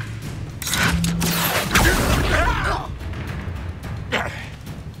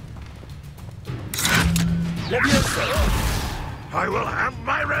 I will have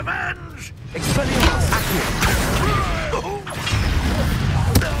my revenge! I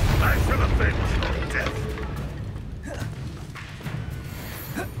shall avenge your death.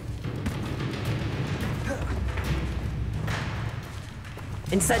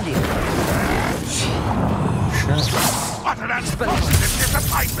 Incendio. What an unfortunate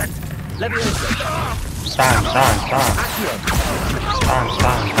disappointment! 땅, 땅, 땅. 땅, 땅,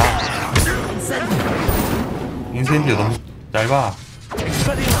 땅. 인센디오 너무 짧아.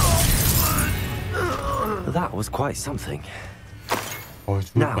 That was quite something. 죽을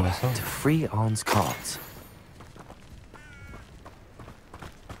Now 뻔했어. to free Arn's cards.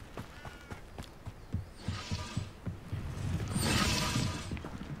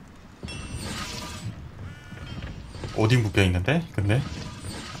 어디 묶여 있는데? 근데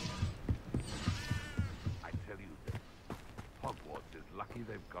I tell you this, Hogwarts is lucky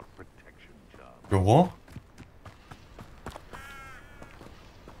they've got protection charms. 요거?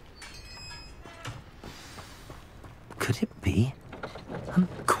 Could it be?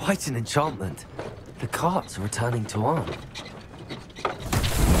 Quite an enchantment. The cards are returning to Arn.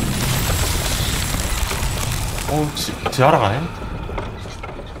 지하라 가네?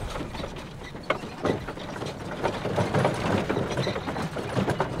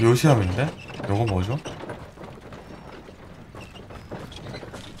 요시함인데? 요거 뭐죠?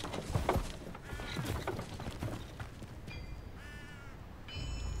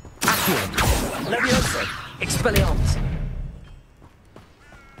 Expelliarmus.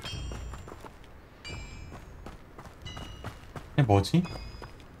 이게 뭐지?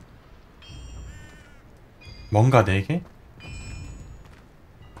 뭔가 4개?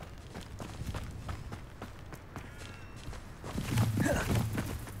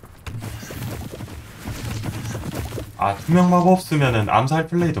 아, 투명 마법 쓰면은 암살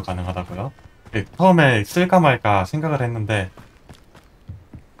플레이도 가능하다고요? 처음에 쓸까 말까 생각을 했는데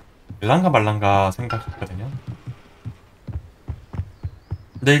일랑가 말랑가 생각했거든요.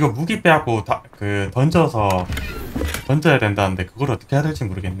 근데 이거 무기 빼앗고 던져야 된다는데 그걸 어떻게 해야 될지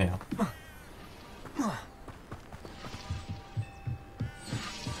모르겠네요.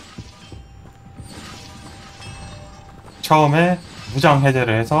 처음에 무장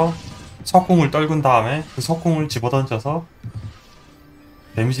해제를 해서 석궁을 떨군 다음에 그 석궁을 집어던져서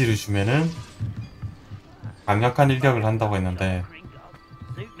데미지를 주면은 강력한 일격을 한다고 했는데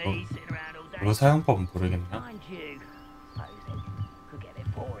그 사용법은 모르겠네요.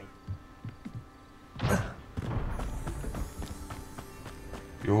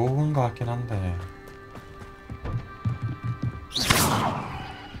 요건 것 같긴 한데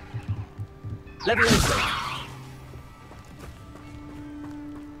레비오소.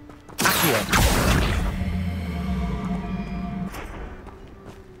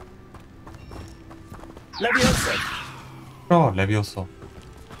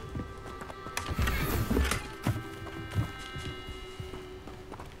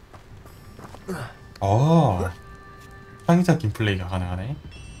 창의적인 플레이가 가능하네.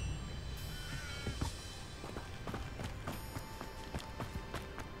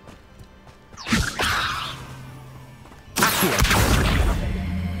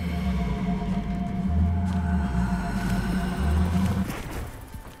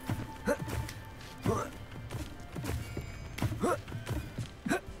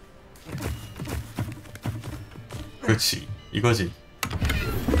 그렇지, 이거지.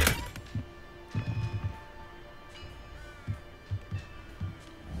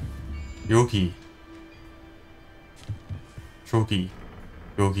 여기, 저기,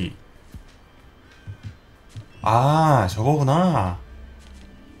 여기. 아, 저거구나.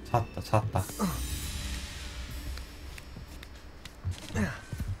 찾았다.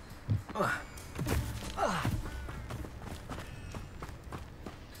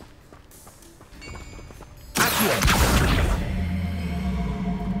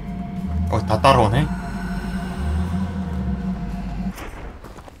 다 따라오네.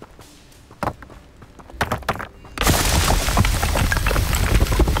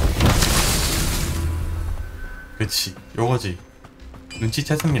 그치, 요거지.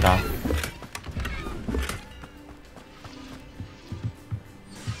 눈치챘습니다.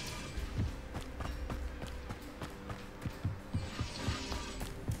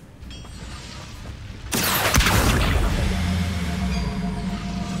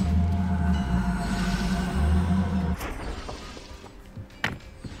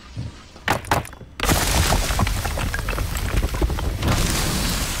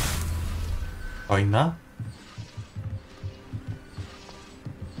 더 있나?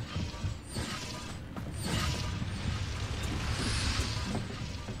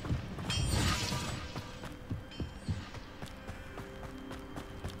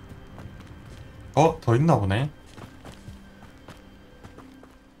 더 있나 보네.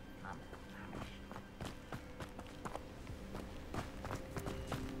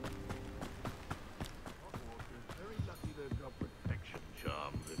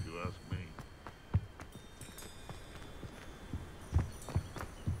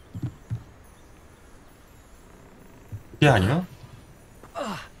 이게 아니야?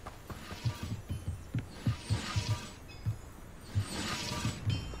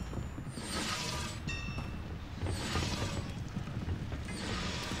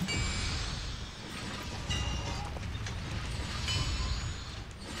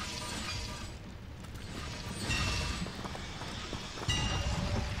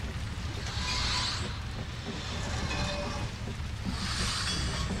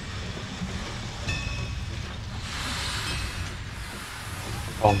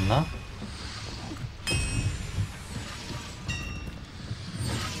 없나?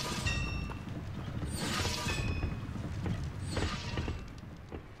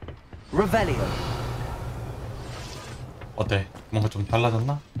 어때? 뭔가 좀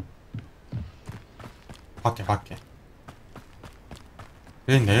달라졌나? 밖에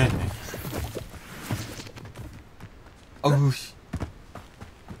여기 있네. 아우 씨.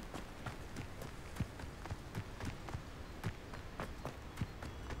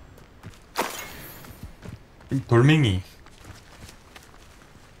 이 돌멩이.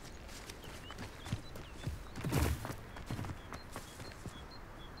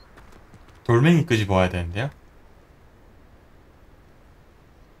 돌멩이 끄집어와야 되는데요?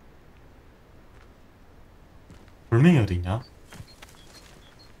 돌멩이 어디 있냐?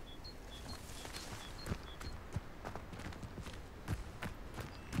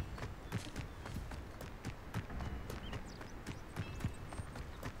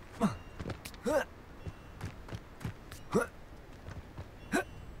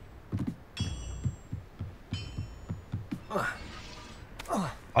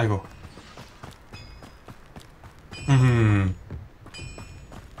 아이고.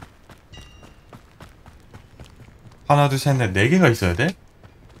 하나, 둘, 셋, 넷, 4개가 있어야 돼?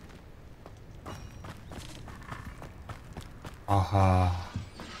 아하.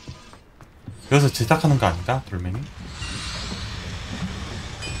 여기서 제작하는 거 아닌가? 돌멩이?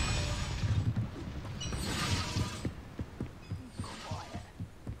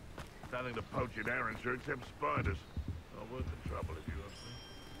 Nothing to poach in errands here except spiders. Not worth the trouble if you ask me.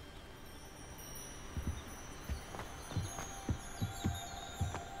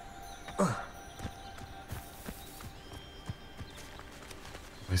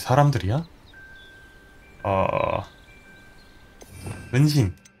 왜 사람들이야?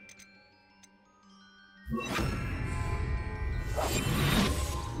 은신.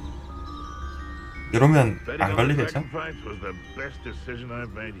 이러면 안 걸리겠죠? Was the best decision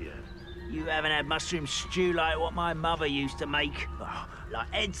I've made yet. You haven't had mushroom stew like what my mother used to make. Oh, like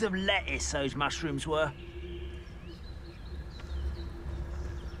heads of lettuce, those mushrooms were.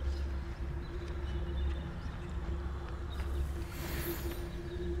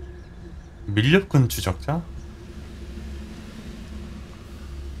 밀렵군 추적자?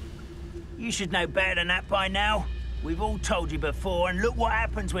 You should know better than that by now. We've all told you before, and look what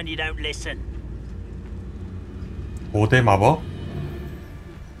happens when you don't listen. 5대 마법?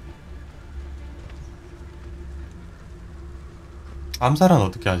 암살은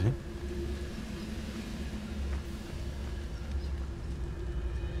어떻게 하지?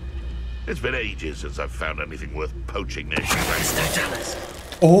 It's been ages since I've found anything worth poaching near.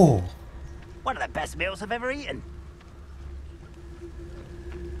 오! One of the best meals I've ever eaten.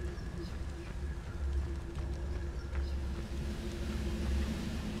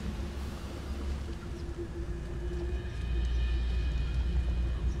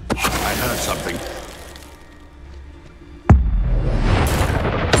 I heard something.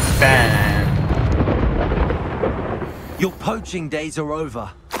 Bam! Your poaching days are over.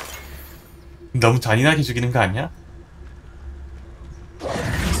 너무 잔인하게 죽이는 거 아니야?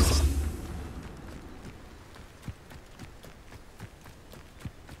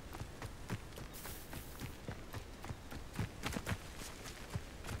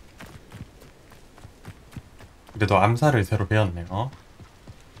 그래도 암살을 새로 배웠네요.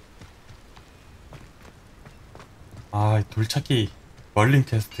 아, 돌찾기 멀린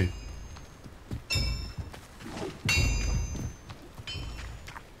퀘스트.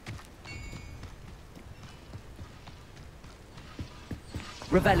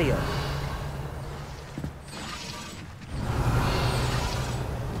 Revelio.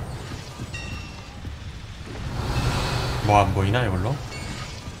 뭐 안 보이나 이걸로?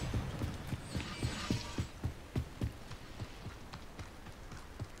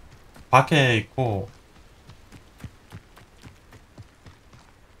 밖에 있고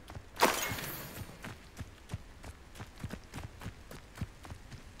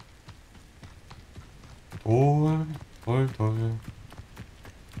돌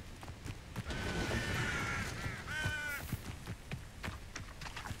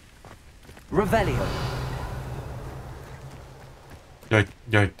Revelio. 여기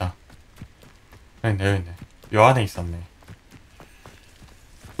있다. 여기 있네. 요 안에 있었네.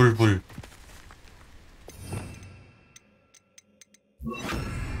 불.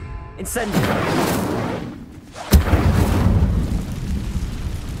 Incendio.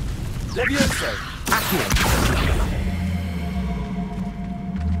 Levioso. Accio.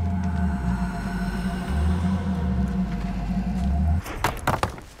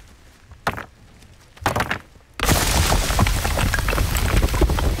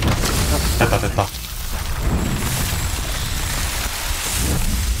 됐다.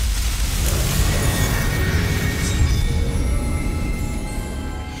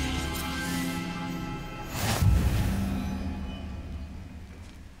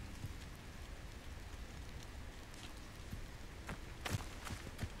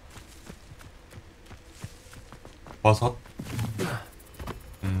 버섯?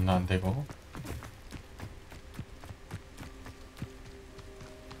 안 되고.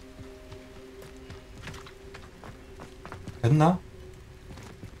 됐나?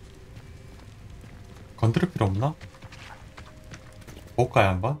 건드릴 필요 없나? 볼까요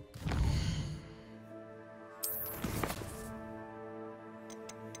한번?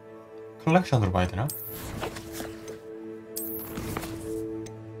 컬렉션으로 봐야 되나?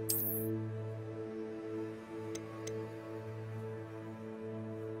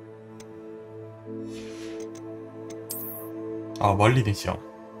 아, 멀리 되죠.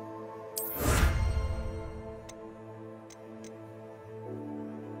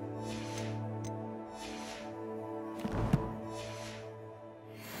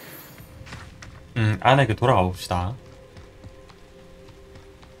 안에게 돌아가 봅시다.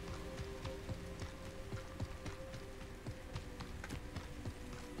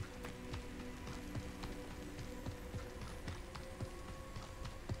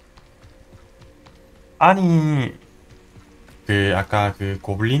 아니 그 아까 그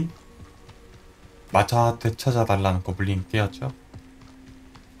고블린 마차 되찾아달라는 고블린 뛰었죠?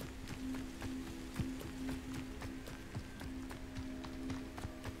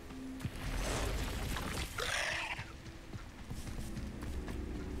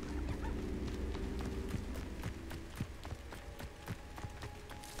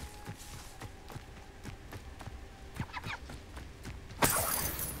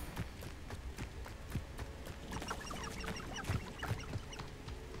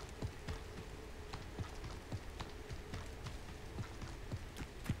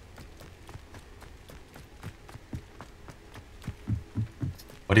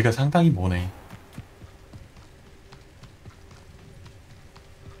 머리가 상당히 모네.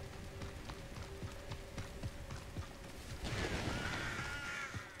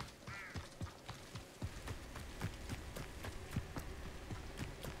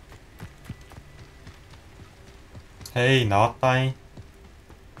 헤이, 나왔다잉.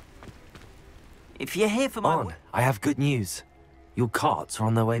 If you're here for my... I have good news. Your carts are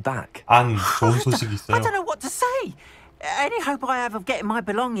on their way back. 안, 좋은 소식이 있어요. I don't know what to say. Any hope I have of getting my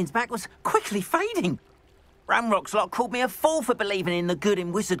belongings back was quickly fading. Ramrock's lot called me a fool for believing in the good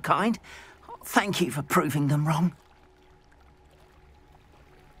in wizard kind. Thank you for proving them wrong.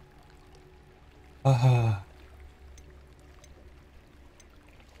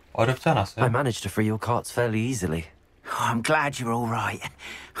 어렵지 않았어요? I managed to free your carts fairly easily. Oh, I'm glad you're all right.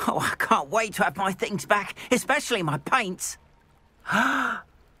 Oh, I can't wait to have my things back, especially my paints.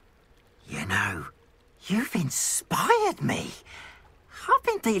 You know, you've inspired me. I've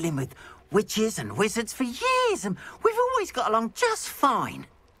been dealing with witches and wizards for years, and we've always got along just fine.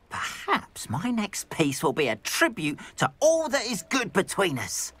 Perhaps my next piece will be a tribute to all that is good between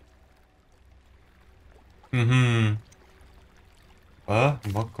us.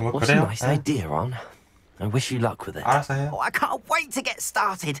 What a nice idea, Ron. I wish you luck with it. Oh, I can't wait to get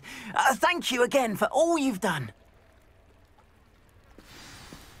started. Thank you again for all you've done.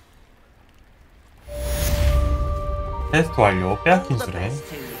 테스트 완료. 빼앗긴 수레.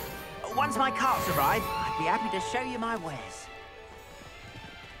 Once my carts arrive, I'd be happy to show you my wares.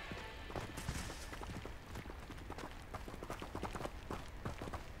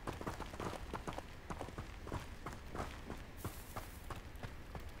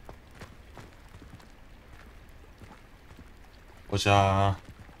 보자.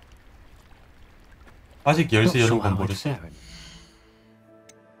 아직 열쇠 여는 건 모르지?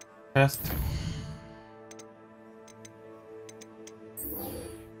 테스트.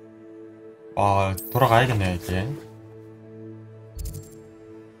 아, 돌아가야겠네 이제.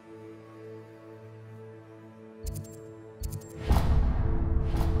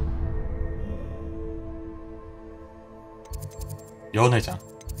 연회장.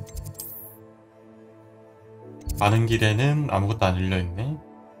 가는 길에는 아무것도 안 열려있네.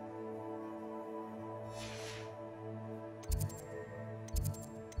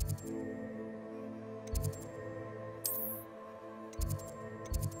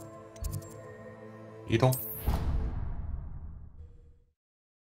 이동.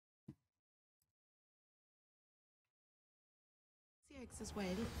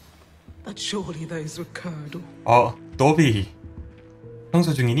 But surely those were curdle. 노비.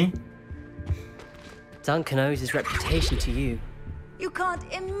 형사 중이니? Duncan owes his reputation to you. You can't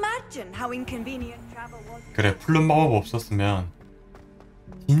imagine how inconvenient travel was. 그래, 풀른 마법 없었으면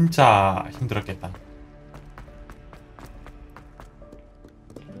진짜 힘들었겠다.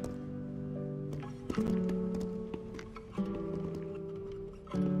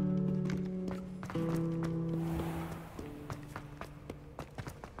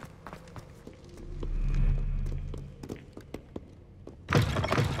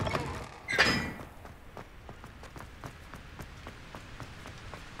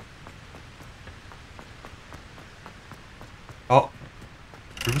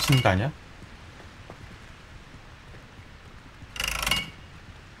 불 붙이는 거 아니야?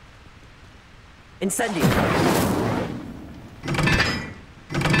 Incendio.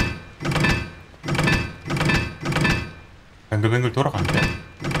 뱅글뱅글 돌아가는데?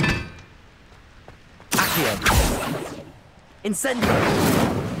 Accio. Incendio.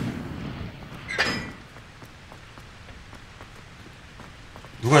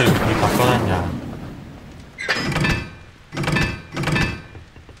 누가 이렇게 바꿔놨냐?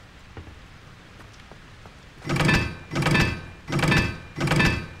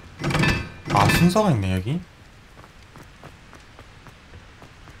 순서가 있네 여기.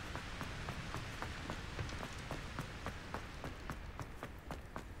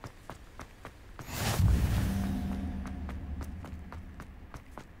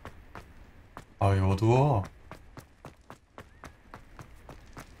 아, 이거 어두워.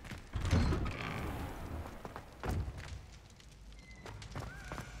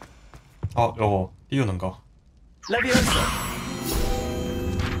 요거 띄우는 거.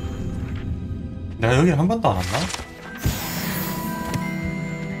 내가 여기 한 번도 안 왔나?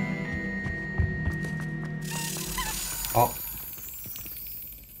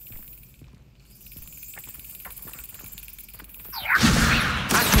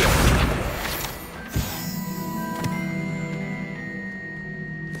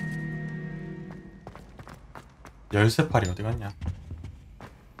 열쇠팔이 어디 갔냐?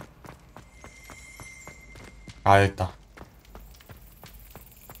 아, 있다.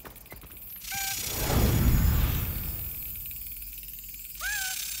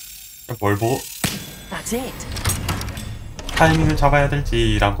 뭘 보고 타이밍을 잡아야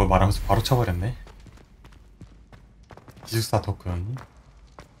될지 이란 걸 말하면서 바로 쳐버렸네. 기숙사 토큰.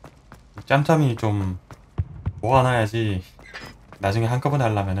 짬짬이 좀 모아놔야지 나중에 한꺼번에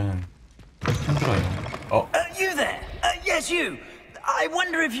하려면은 힘들어요. You there? Yes, you. I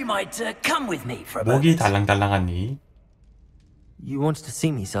wonder if you might come with me for a 목이 moment. 달랑달랑한 니. You wanted to see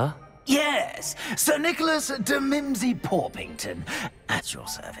me, sir? Yes, Sir Nicholas de Mimsy Porpington, at your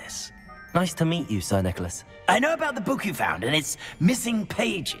service. Nice to meet you, Sir Nicholas. I know about the book you found and its missing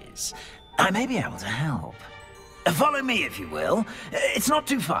pages. I may be able to help. Follow me, if you will. It's not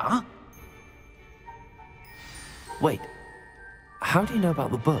too far. Wait, how do you know about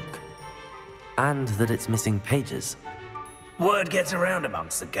the book? And that it's missing pages? Word gets around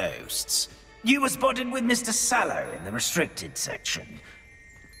amongst the ghosts. You were spotted with Mr. Sallow in the restricted section.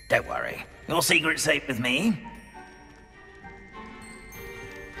 Don't worry, your secret's safe with me.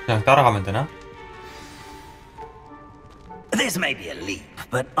 그냥 따라가면 되나? This may be a leap,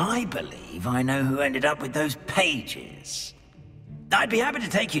 but I believe I know who ended up with those pages. I'd be happy to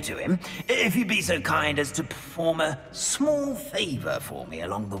take you to him, if you'd be so kind as to perform a small favor for me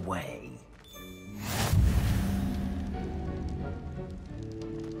along the way.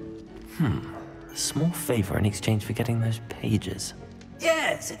 A small favor in exchange for getting those pages.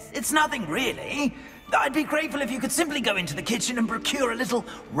 Yes, it's nothing really. I'd be grateful if you could simply go into the kitchen and procure a little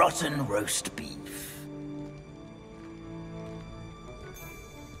rotten roast beef.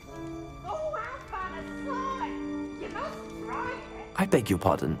 I beg your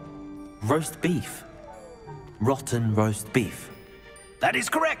pardon. Roast beef. Rotten roast beef. That is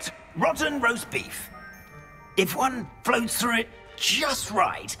correct. Rotten roast beef. If one floats through it just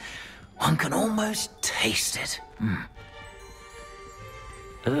right, one can almost taste it.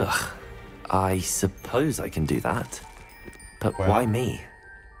 Ugh. I suppose I can do that. But why me?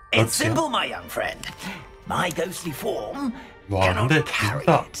 It's simple, my young friend. My ghostly form 와, cannot 근데 carry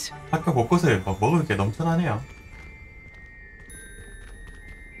진짜 it. 학교 곳곳에 막 먹을 게 넘쳐나네요.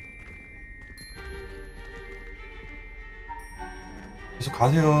 계속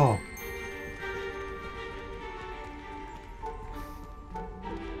가세요.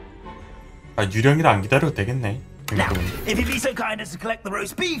 아, 유령이라 안 기다려도 되겠네. Now, if you'd be so kind as to collect the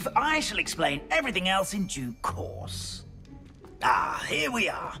roast beef, I shall explain everything else in due course. Ah, here we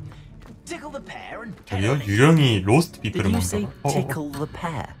are. Tickle the pear and... 저기요? 유령이 로스트 비프를 Did you say 먹는다고? tickle the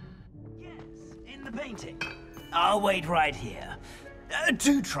pear? In the painting. I'll wait right here.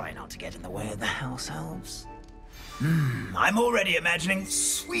 Do try not to get in the way of the house elves. I'm already imagining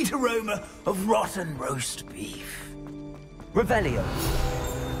sweet aroma of rotten roast beef. Revelio.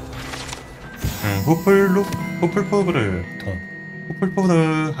 후플푸드 통.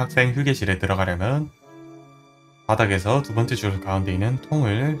 후플푸드 학생 휴게실에 들어가려면 바닥에서 두 번째 줄 가운데 있는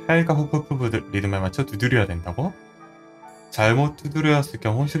통을 헬과 후플푸드 리듬에 맞춰 두드려야 된다고? 잘못 두드렸을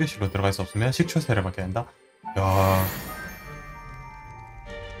경우 휴게실로 들어갈 수 없으면 식초세를 받게 된다. 야,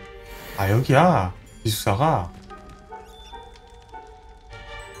 아 여기야 기숙사가.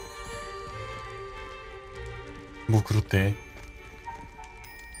 뭐 그렇대.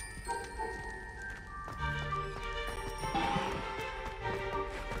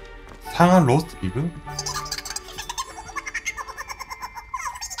 상한 로스트 비브?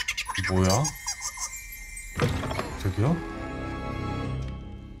 뭐야? 저기요?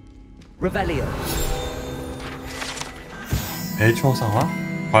 Revelio. 배 초상화?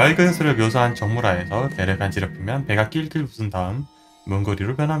 과일 그릇을 묘사한 정물화에서 배를 간지럽히면 배가 낄낄 웃은 다음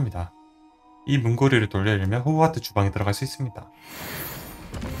문고리로 변합니다. 이 문고리를 돌려내면 호그와트 주방에 들어갈 수 있습니다.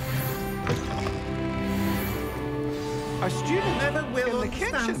 A student never will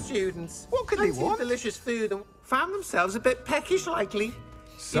understand students. What could they want? Delicious food and found themselves a bit peckish lately.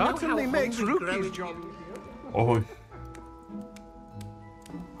 Certainly makes Rookie's job. 어이.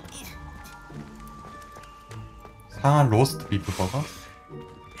 상한 로스트 비프 버거?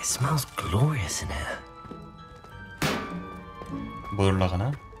 It smells glorious in here. 뭐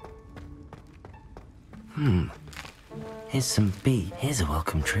올라가나? Here's some bee. Here's a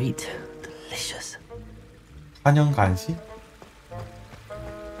welcome treat. Delicious. 환영 간식?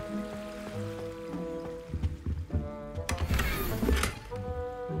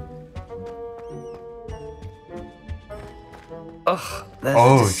 Ugh, there's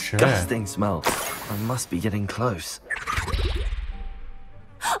a disgusting smell. I must be getting close.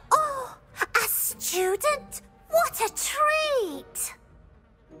 Oh, a student? What a treat!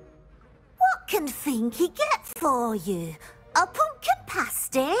 What can Finky get for you? A pumpkin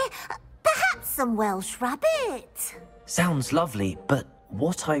pasty? Perhaps some Welsh rabbit? Sounds lovely, but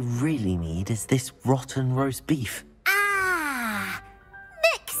what I really need is this rotten roast beef. Ah,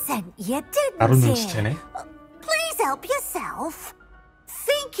 Nick sent you, didn't 바로 he? 눈치채네. Please help yourself.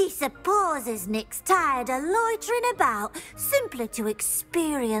 Finky supposes Nick's tired of loitering about simply to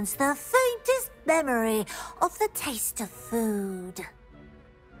experience the faintest memory of the taste of food.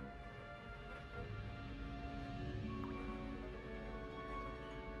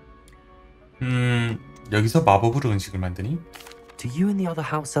 여기서 마법으로 음식을 만드니? Do you and the other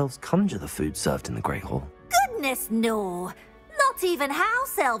house elves conjure the food served in the Great Hall? Goodness, no. Not even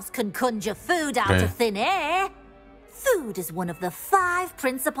house elves can conjure food out of thin air. Food is one of the 5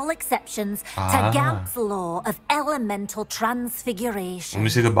 principal exceptions to Gant's law of elemental transfiguration.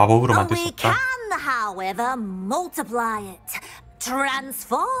 음식을 마법으로 만들 수 We 없다. can, however, multiply it,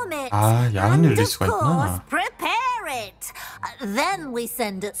 transform it, 양을 and 늘릴 of 수가 course, 있구나. prepare it. Then we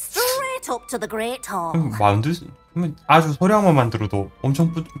send it straight up to the Great Hall. 그럼 아주 소량만 만들어도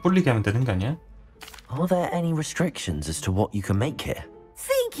엄청 뿔리게 하면 되는 거 아니야? Are there any restrictions as to what you can make here?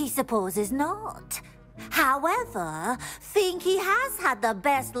 Finky supposes not. However, Finky has had the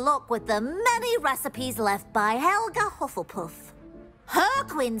best luck with the many recipes left by Helga Hufflepuff. Her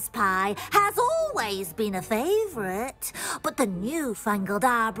quince pie has always been a favourite, but the newfangled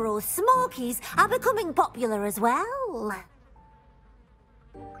Arbroath Smokies are becoming popular as well.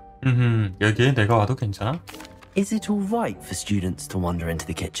 여기에 내가 와도 괜찮아? Is it all right for students to wander into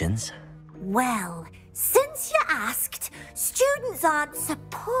the kitchens? Well, since you asked, students aren't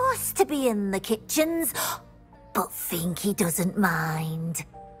supposed to be in the kitchens, but Finky doesn't mind.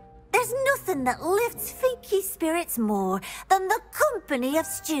 There's nothing that lifts Finky's spirits more than the company of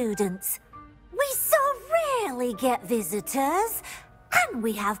students. We so rarely get visitors, and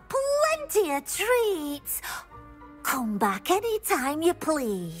we have plenty of treats. Come back anytime you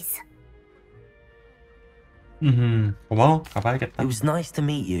please. 고마워. 가봐야겠다. It was nice to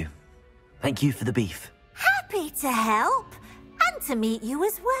meet you. Thank you for the beef. Happy to help, and to meet you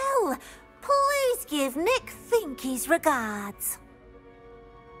as well. Please give Nick Finky's regards.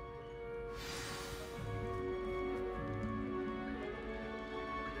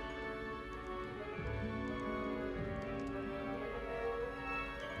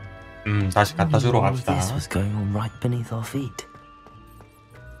 다시 갖다 주러 갑시다. This was going on right beneath our feet.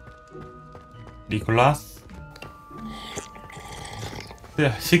 니콜라스.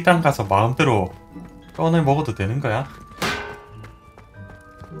 식당 가서 마음대로 꺼내 먹어도 되는 거야?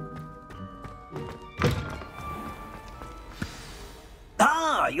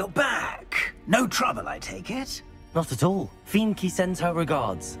 Ah, you're back. No trouble, I take it? Not at all. Finky sends her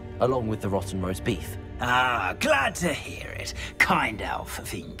regards, along with the rotten roast beef. Ah, glad to hear it. Kind elf,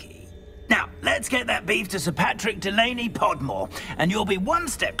 Finky. Now, let's get that beef to Sir Patrick Delaney Podmore, and you'll be one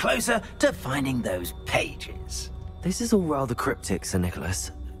step closer to finding those pages. This is all rather cryptic, Sir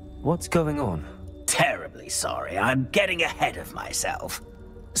Nicholas. What's going on? Terribly sorry, I'm getting ahead of myself.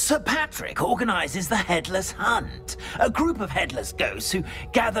 Sir Patrick organizes the Headless Hunt, a group of headless ghosts who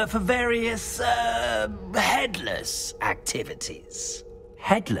gather for various, headless activities.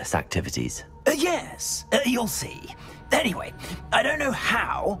 Headless activities? Yes, you'll see. Anyway, I don't know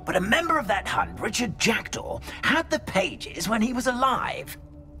how, but a member of that hunt, Richard Jackdaw, had the pages when he was alive.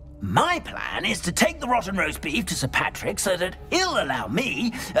 My plan is to take the rotten roast beef to Sir Patrick so that he'll allow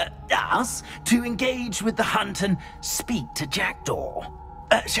me, us, to engage with the hunt and speak to Jackdaw.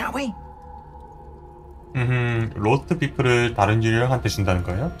 Shall we? 로스트 비프를 다른 유령한테 준다는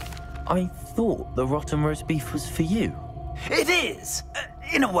거예요? I thought the rotten roast beef was for you. It is,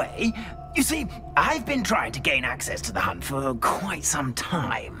 in a way. You see, I've been trying to gain access to the hunt for quite some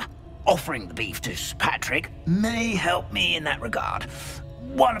time. Offering the beef to Sir Patrick may help me in that regard.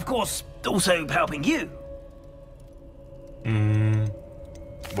 One, of course, also helping you.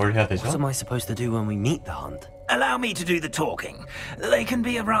 뭘 해야 되죠? What am I supposed to do when we meet the hunt? Allow me to do the talking. They can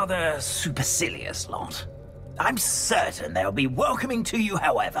be a rather supercilious lot. I'm certain they'll be welcoming to you,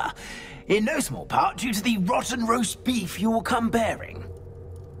 however, in no small part due to the rotten roast beef you will come bearing.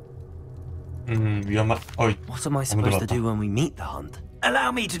 위험한. 어이. What am I supposed to do when we meet the hunt?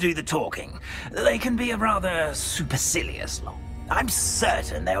 Allow me to do the talking. They can be a rather supercilious lot. I'm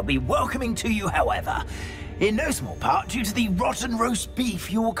certain they'll be welcoming to you, however, in no small part due to the rotten roast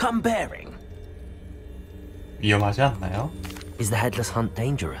beef you'll come bearing. 위험하지 않나요? Is the headless hunt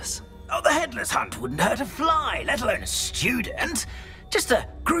dangerous? Oh, the headless hunt wouldn't hurt a fly, let alone a student. Just a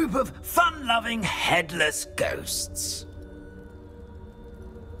group of fun-loving headless ghosts.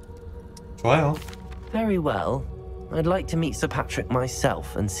 좋아요. Very well. I'd like to meet Sir Patrick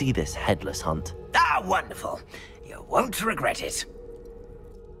myself and see this headless hunt. Ah, wonderful. You won't regret it.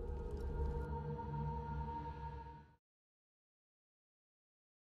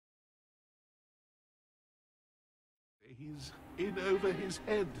 He's in over his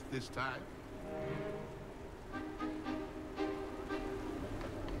head this time.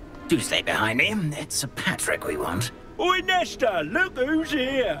 Do stay behind me. It's Sir Patrick we want. Oi, Nesta, look who's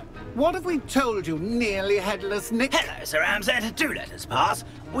here. What have we told you, nearly headless Nick? Hello, Sir Ramsay. Do let us pass.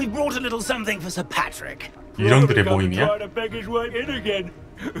 We brought a little something for Sir Patrick. 이런들의 모임이야? Trying to beg his way in again.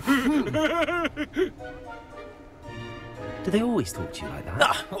 Do they always talk to you like that?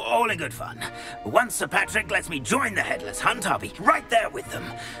 Ah, all in good fun. Once Sir Patrick lets me join the Headless Hunt, I'll be right there with them.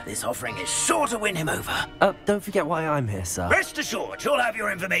 This offering is sure to win him over. Don't forget why I'm here, sir. Rest assured, you'll have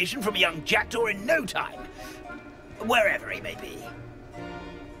your information from a young jackdaw in no time. Wherever he may be.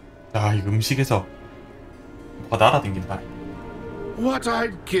 야, 이 음식에서 뭐가 날아다닌다. What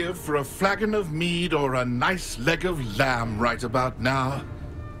I'd give for a flagon of mead or a nice leg of lamb right about now.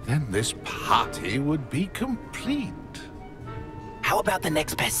 Then this party would be complete. How about the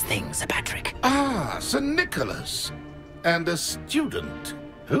next best thing, Sir Patrick? Ah, Sir Nicholas. And a student.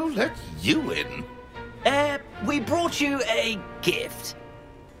 Who let you in? We brought you a gift.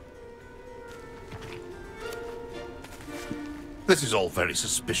 This is all very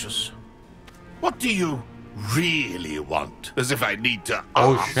suspicious. What do you really want? As if I need to ask.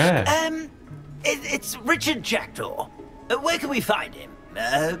 Oh, shit. It's Richard Jackdaw. Where can we find him?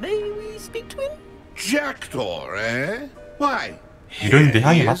 May we speak to him? Jackdaw, eh? Why? 이런데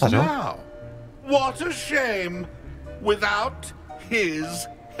향이 He is 맡아져? now. What a shame. Without his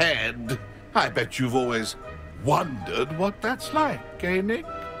head. I bet you've always wondered what that's like, eh, Nick?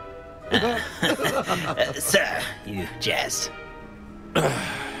 Sir, you jest.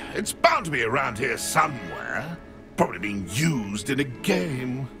 It's bound to be around here somewhere. Probably being used in a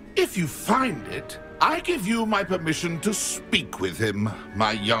game. If you find it, I give you my permission to speak with him,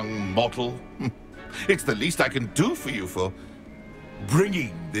 my young mortal. It's the least I can do for you for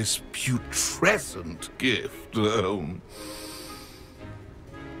bringing this putrescent gift home.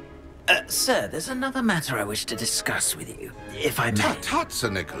 Sir, there's another matter I wish to discuss with you, if I may. Tut, tut, Sir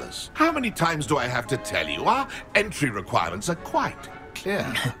Nicholas. How many times do I have to tell you? Our entry requirements are quite clear.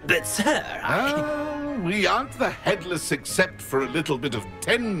 But, sir, we aren't the headless except for a little bit of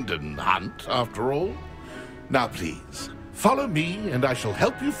tendon hunt, after all. Now, please, follow me and I shall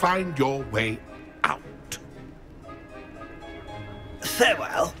help you find your way out.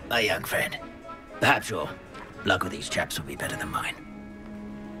 Farewell, my young friend. Perhaps your luck with these chaps will be better than mine.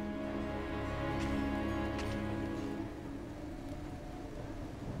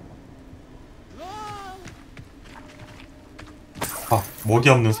 아, 목이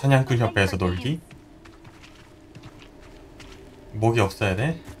없는 사냥꾼 협회에서 놀기? 목이 없어야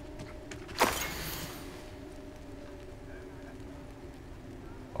돼?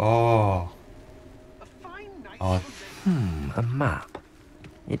 A map.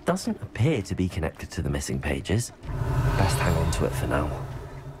 It doesn't appear to be connected to the missing pages. Best hang on to it for now.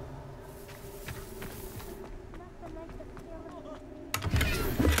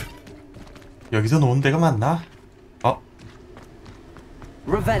 여기서 놓은 데가 맞나?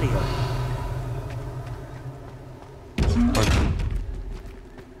 Revelio.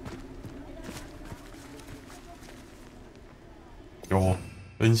 요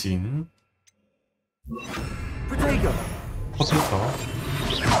은신 Protego. 포트부터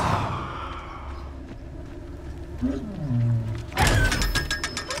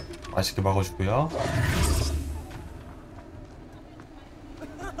맛있게 먹어주고요.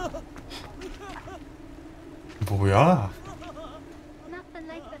 뭐야?